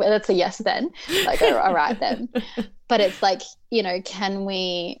 okay, well, that's a yes then. Like, all right then. But it's like, you know, can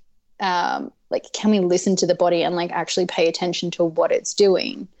we listen to the body and like actually pay attention to what it's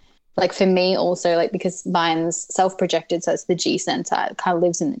doing? Like for me also, like, because mine's self-projected, so it's the G center, it kind of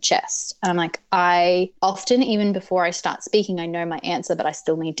lives in the chest. And I'm like, I often, even before I start speaking, I know my answer, but I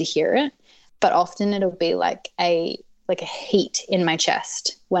still need to hear it. But often it'll be like a heat in my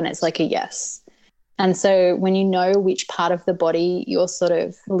chest when it's like a yes. And so when you know which part of the body you're sort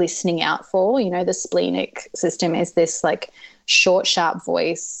of listening out for, you know, the splenic system is this like short, sharp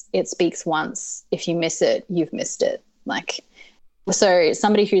voice. It speaks once. If you miss it, you've missed it. Like, so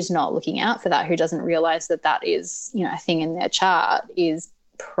somebody who's not looking out for that, who doesn't realize that that is, you know, a thing in their chart, is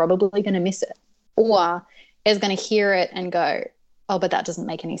probably going to miss it, or is going to hear it and go, oh, but that doesn't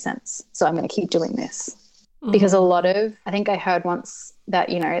make any sense, so I'm going to keep doing this. Because a lot of, I think I heard once that,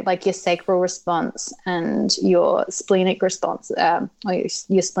 you know, like your sacral response and your splenic response, or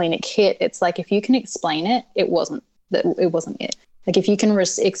your splenic hit, it's like if you can explain it, it wasn't it. Like if you can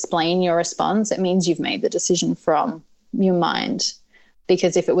explain your response, it means you've made the decision from your mind.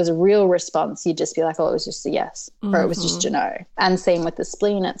 Because if it was a real response, you'd just be like, oh, it was just a yes, or it was just a no. And same with the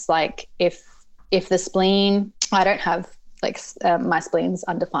spleen. It's like if the spleen, I don't have like my spleen's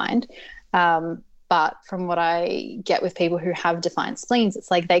undefined, but from what I get with people who have defined spleens,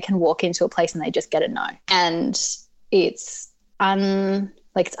 it's like they can walk into a place and they just get a no. And it's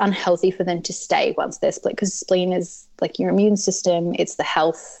unhealthy for them to stay once they're split, because spleen is like your immune system. It's the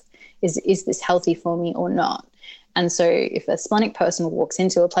health. Is this healthy for me or not? And so if a splenic person walks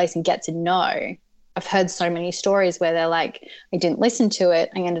into a place and gets a no, I've heard so many stories where they're like, I didn't listen to it,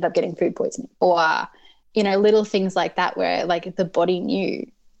 I ended up getting food poisoning. Or, you know, little things like that where like the body knew.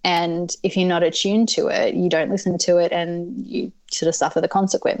 And if you're not attuned to it, you don't listen to it and you sort of suffer the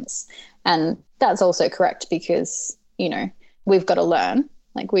consequence. And that's also correct because, you know, we've got to learn.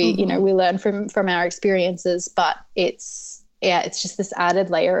 Like we, you know, we learn from our experiences, but it's just this added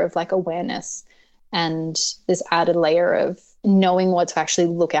layer of like awareness and this added layer of knowing what to actually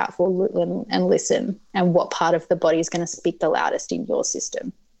look out for and listen, and what part of the body is going to speak the loudest in your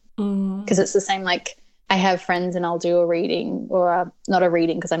system. Because it's the same, like, I have friends and I'll do a reading or not a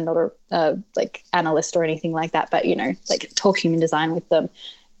reading because I'm not a like analyst or anything like that, but, you know, like talk human design with them.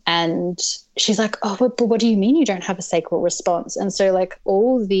 And she's like, oh, but what do you mean you don't have a sacral response? And so like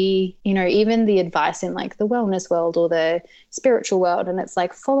all the, you know, even the advice in like the wellness world or the spiritual world, and it's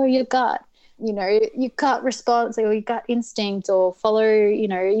like, follow your gut, you know, your gut response or your gut instinct, or follow, you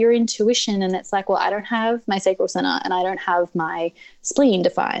know, your intuition. And it's like, well, I don't have my sacral center and I don't have my spleen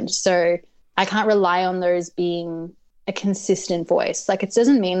defined. So I can't rely on those being a consistent voice. Like it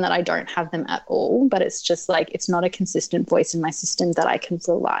doesn't mean that I don't have them at all, but it's just like it's not a consistent voice in my system that I can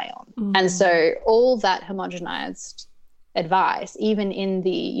rely on. And so all that homogenized advice, even in the,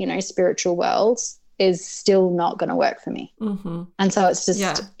 you know, spiritual world, is still not going to work for me. And so it's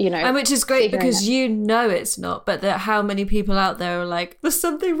just, you know. And which is great because you know it's not, but that how many people out there are like, there's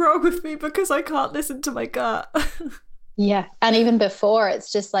something wrong with me because I can't listen to my gut. Yeah. And even before,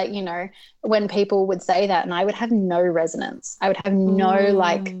 it's just like, you know, when people would say that and I would have no resonance. I would have no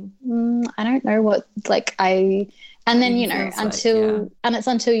like, I don't know what, like and then, you know, until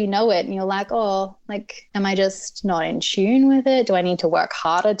you know it and you're like, oh, like, am I just not in tune with it? Do I need to work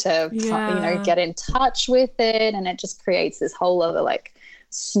harder to, you know, get in touch with it? And it just creates this whole other like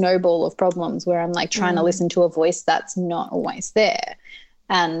snowball of problems where I'm like trying to listen to a voice that's not always there.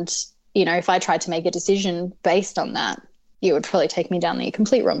 And, you know, if I tried to make a decision based on that, it would probably take me down the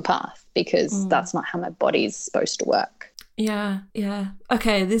complete wrong path because that's not how my body's supposed to work. Yeah.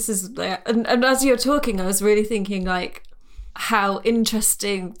 Okay, this is, and as you're talking, I was really thinking like how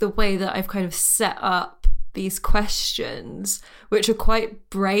interesting the way that I've kind of set up these questions, which are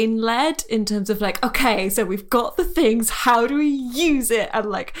quite brain-led in terms of like, okay, so we've got the things, how do we use it and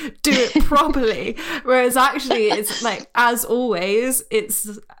like do it properly? Whereas actually it's like, as always,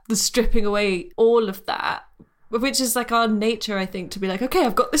 it's the stripping away all of that, which is like our nature, I think, to be like, okay,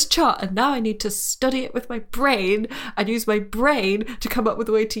 I've got this chart and now I need to study it with my brain and use my brain to come up with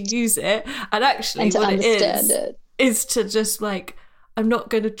a way to use it. And actually and what it is to just like, I'm not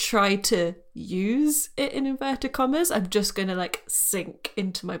going to try to use it in inverted commas. I'm just going to like sink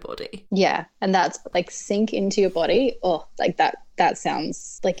into my body. Yeah. And that's like sink into your body. Oh, like that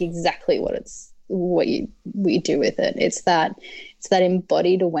sounds like exactly what we do with it. It's that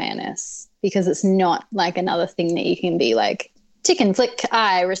embodied awareness, because it's not like another thing that you can be like, tick and flick,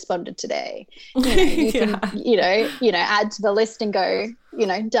 I responded today. You know, you can, you know, add to the list and go, you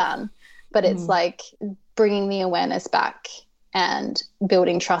know, done. But it's like bringing the awareness back and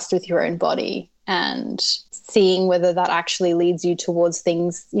building trust with your own body and seeing whether that actually leads you towards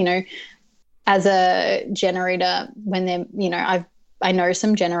things, you know, as a generator, when they're, you know, I know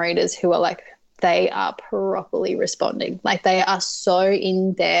some generators who are like, they are properly responding. Like they are so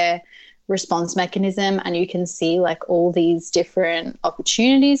in their response mechanism, and you can see like all these different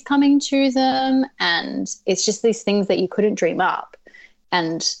opportunities coming to them, and it's just these things that you couldn't dream up.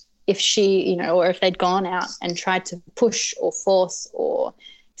 And if she, you know, or if they'd gone out and tried to push or force, or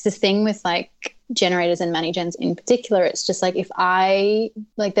it's this thing with like generators and manigens in particular, it's just like, if I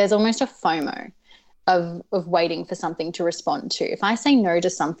like, there's almost a FOMO of waiting for something to respond to. If I say no to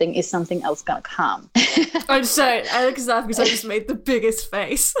something, is something else going to come? I'm sorry, Alex is laughing because I just made the biggest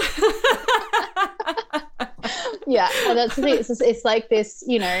face. Yeah, and that's the thing. It's like this,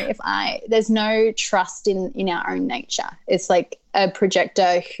 you know, there's no trust in our own nature. It's like a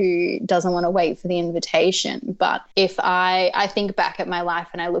projector who doesn't want to wait for the invitation. But if I think back at my life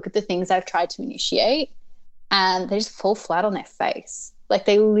and I look at the things I've tried to initiate, and they just fall flat on their face. Like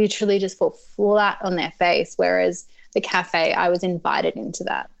they literally just fall flat on their face. Whereas the cafe, I was invited into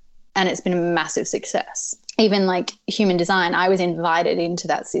that, and it's been a massive success. Even like human design, I was invited into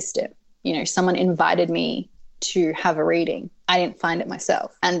that system. You know, someone invited me to have a reading. I didn't find it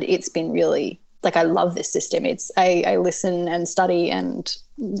myself. And it's been really, like, I love this system. I listen and study and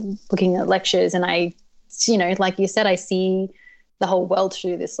looking at lectures, and I, you know, like you said, I see the whole world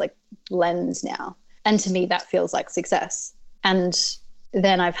through this like lens now. And to me, that feels like success. And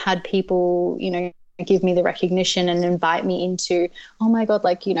then I've had people, you know, give me the recognition and invite me into, oh my God,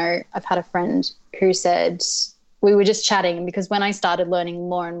 like, you know, I've had a friend who said, we were just chatting, because when I started learning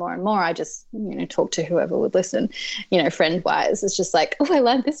more and more and more, I just, you know, talked to whoever would listen, you know, friend wise. It's just like, oh, I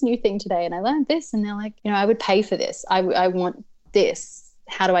learned this new thing today and I learned this. And they're like, you know, I would pay for this. I want this.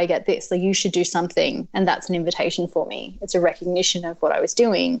 How do I get this? Like, you should do something. And that's an invitation for me. It's a recognition of what I was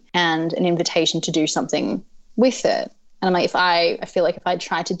doing and an invitation to do something with it. And I'm like, I feel like if I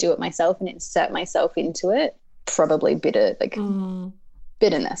tried to do it myself and insert myself into it, probably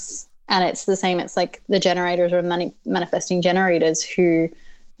bitterness. And it's the same. It's like the generators or manifesting generators who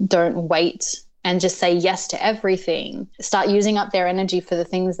don't wait and just say yes to everything, start using up their energy for the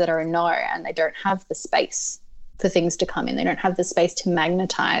things that are a no, and they don't have the space for things to come in. They don't have the space to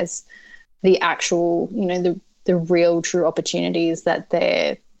magnetize the actual, you know, the real true opportunities that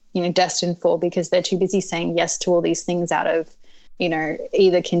they're, you know, destined for, because they're too busy saying yes to all these things out of, you know,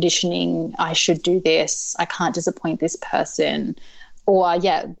 either conditioning, I should do this, I can't disappoint this person, or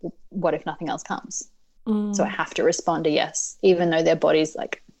what if nothing else comes? So I have to respond to yes, even though their body's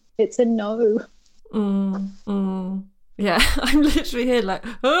like, it's a no. Yeah, I'm literally here like,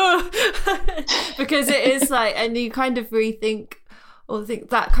 oh, because it is like, and you kind of rethink or think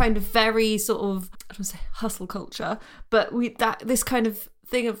that kind of very sort of, I don't want to say hustle culture, but this kind of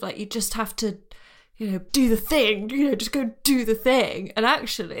thing of like, you just have to, you know, do the thing, you know, just go do the thing. And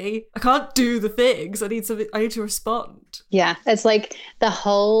actually, I can't do the things. I need to respond. Yeah, it's like the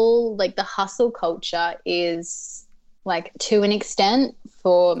whole, like the hustle culture is like, to an extent,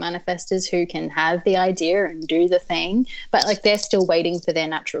 for manifestors who can have the idea and do the thing, but like they're still waiting for their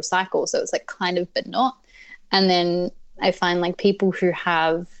natural cycle. So it's like kind of, but not. And then I find like people who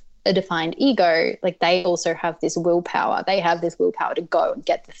have a defined ego, like they also have this willpower. They have this willpower to go and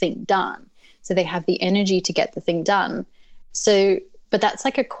get the thing done. So they have the energy to get the thing done. So, but that's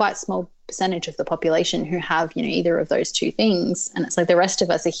like a quite small percentage of the population who have, you know, either of those two things. And it's like the rest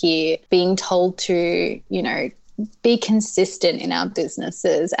of us are here being told to, you know, be consistent in our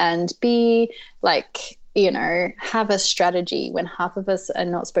businesses and be like, you know, have a strategy, when half of us are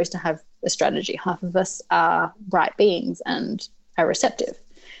not supposed to have a strategy. Half of us are right beings and are receptive.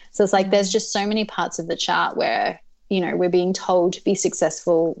 So it's like there's just so many parts of the chart where, you know, we're being told to be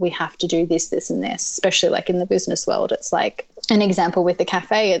successful, we have to do this, this, and this, especially like in the business world. It's like an example with the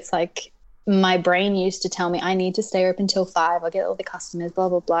cafe. It's like my brain used to tell me I need to stay open till 5. I'll get all the customers, blah,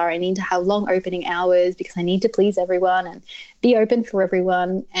 blah, blah. I need to have long opening hours because I need to please everyone and be open for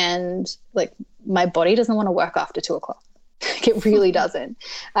everyone. And like my body doesn't want to work after 2 o'clock. It really doesn't.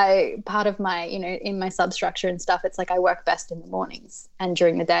 Part of my, you know, in my substructure and stuff, it's like I work best in the mornings and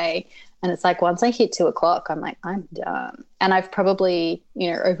during the day. And it's like once I hit 2 o'clock, I'm like, I'm done. And I've probably,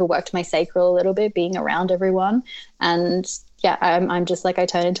 you know, overworked my sacral a little bit being around everyone. And yeah, I'm just like, I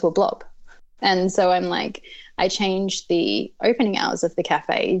turn into a blob. And so I'm like, I changed the opening hours of the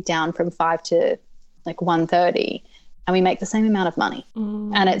cafe down from 5 to like 1:30. And we make the same amount of money.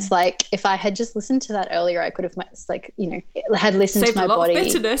 And it's like, if I had just listened to that earlier, I could have, like, you know, had listened saved to my body.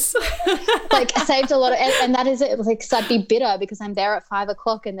 Saved a lot of bitterness. Like, saved a lot of, and that is it. Like, cause I'd be bitter because I'm there at 5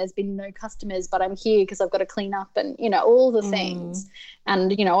 o'clock and there's been no customers, but I'm here because I've got to clean up and, you know, all the things.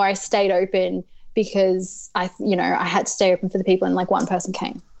 And, you know, I stayed open because I had to stay open for the people, and like one person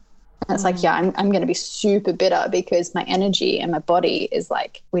came. And it's like, yeah, I'm going to be super bitter because my energy and my body is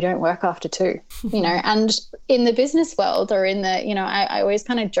like, we don't work after 2, you know. And in the business world, or in the, you know, I always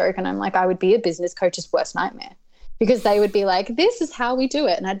kind of joke, and I'm like, I would be a business coach's worst nightmare, because they would be like, this is how we do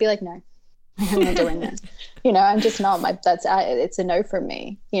it. And I'd be like, no, I'm not doing that. You know, I'm just not. It's a no from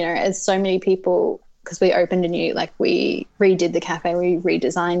me. You know, as so many people, because we opened a new, like we redid the cafe, we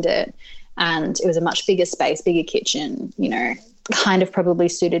redesigned it, and it was a much bigger space, bigger kitchen, you know, kind of probably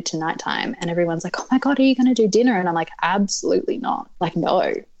suited to nighttime. And everyone's like, oh my God, are you going to do dinner? And I'm like, absolutely not. Like,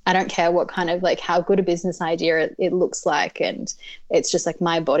 no, I don't care what kind of, like, how good a business idea it looks like. And it's just like,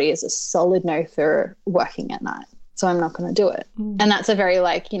 my body is a solid no for working at night. So I'm not going to do it. And that's a very,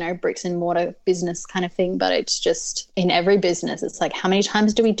 like, you know, bricks and mortar business kind of thing. But it's just in every business, it's like, how many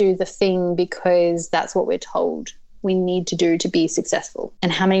times do we do the thing because that's what we're told we need to do to be successful?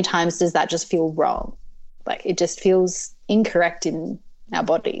 And how many times does that just feel wrong? Like, it just feels incorrect in our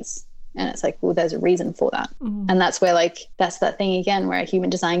bodies. And it's like, well, there's a reason for that. And that's where, like, that's that thing again where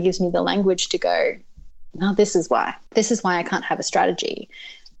human design gives me the language to go, no, this is why I can't have a strategy.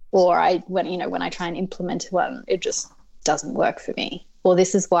 Or when I try and implement one, it just doesn't work for me. Or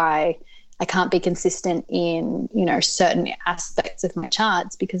this is why I can't be consistent in, you know, certain aspects of my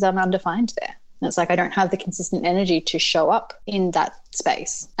charts because I'm undefined there. And it's like, I don't have the consistent energy to show up in that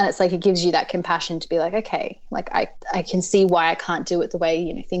space. And it's like, it gives you that compassion to be like, okay, like I can see why I can't do it the way,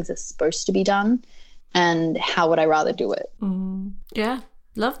 you know, things are supposed to be done. And how would I rather do it? Yeah,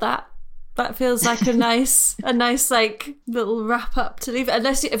 love that. That feels like a nice like little wrap up to leave.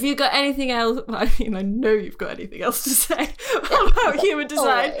 Unless have you got anything else? Well, I mean, I know you've got anything else to say about human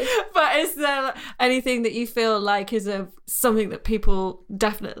design, but is there anything that you feel like is something that people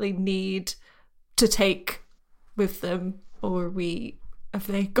definitely need to take with them, or have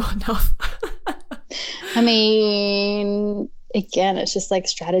they got enough? I mean, again, it's just like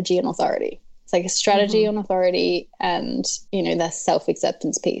strategy and authority. It's like a strategy on authority and, you know, that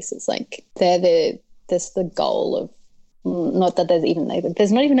self-acceptance piece. It's like there's the goal of, not that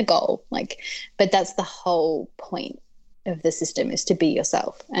there's not even a goal, like, but that's the whole point of the system, is to be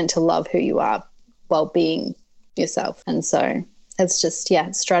yourself and to love who you are while being yourself. And so it's just,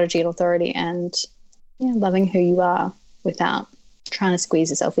 strategy and authority and loving who you are without trying to squeeze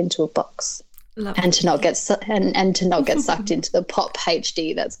yourself into a box. And to not get sucked into the pop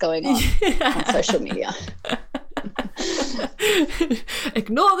HD that's going on on social media.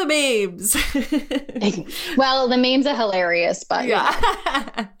 Ignore the memes. Well, the memes are hilarious, but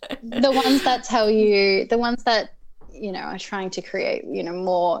the ones that tell you, the ones that, you know, are trying to create, you know,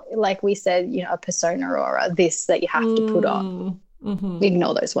 more, like we said, you know, a persona or a this that you have to put on.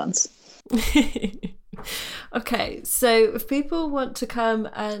 Ignore those ones. Okay, so if people want to come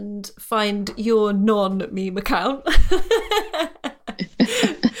and find your non-meme account,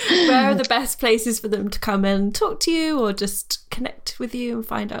 where are the best places for them to come and talk to you or just connect with you and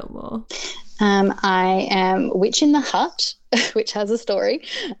find out more? I am Witch in the Hut, which has a story,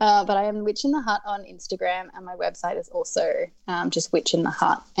 but I am Witch in the Hut on Instagram, and my website is also just Witch in the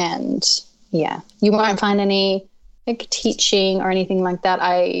Hut. And you won't find any like teaching or anything like that.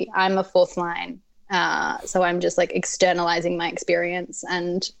 I'm a fourth line. So I'm just like externalizing my experience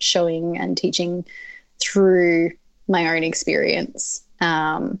and showing and teaching through my own experience.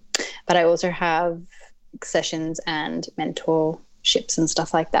 But I also have sessions and mentorships and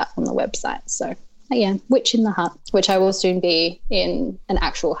stuff like that on the website. So Witch in the Hut, which I will soon be in an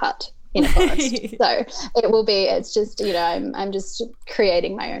actual hut in a forest. So it's just, you know, I'm just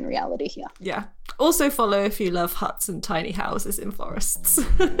creating my own reality here. Yeah. Also follow if you love huts and tiny houses in forests.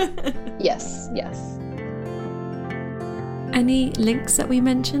 Yes. Any links that we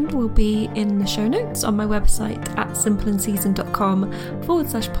mentioned will be in the show notes on my website at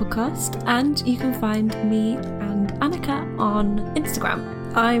simpleandseason.com/podcast, and you can find me and Annika on Instagram.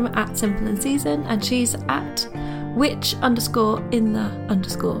 I'm at simpleandseason and she's at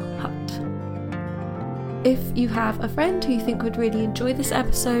witch_in_the_hut. If you have a friend who you think would really enjoy this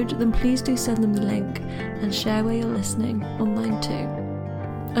episode, then please do send them the link and share where you're listening online too.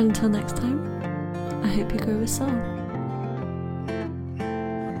 And until next time, I hope you grow with soul.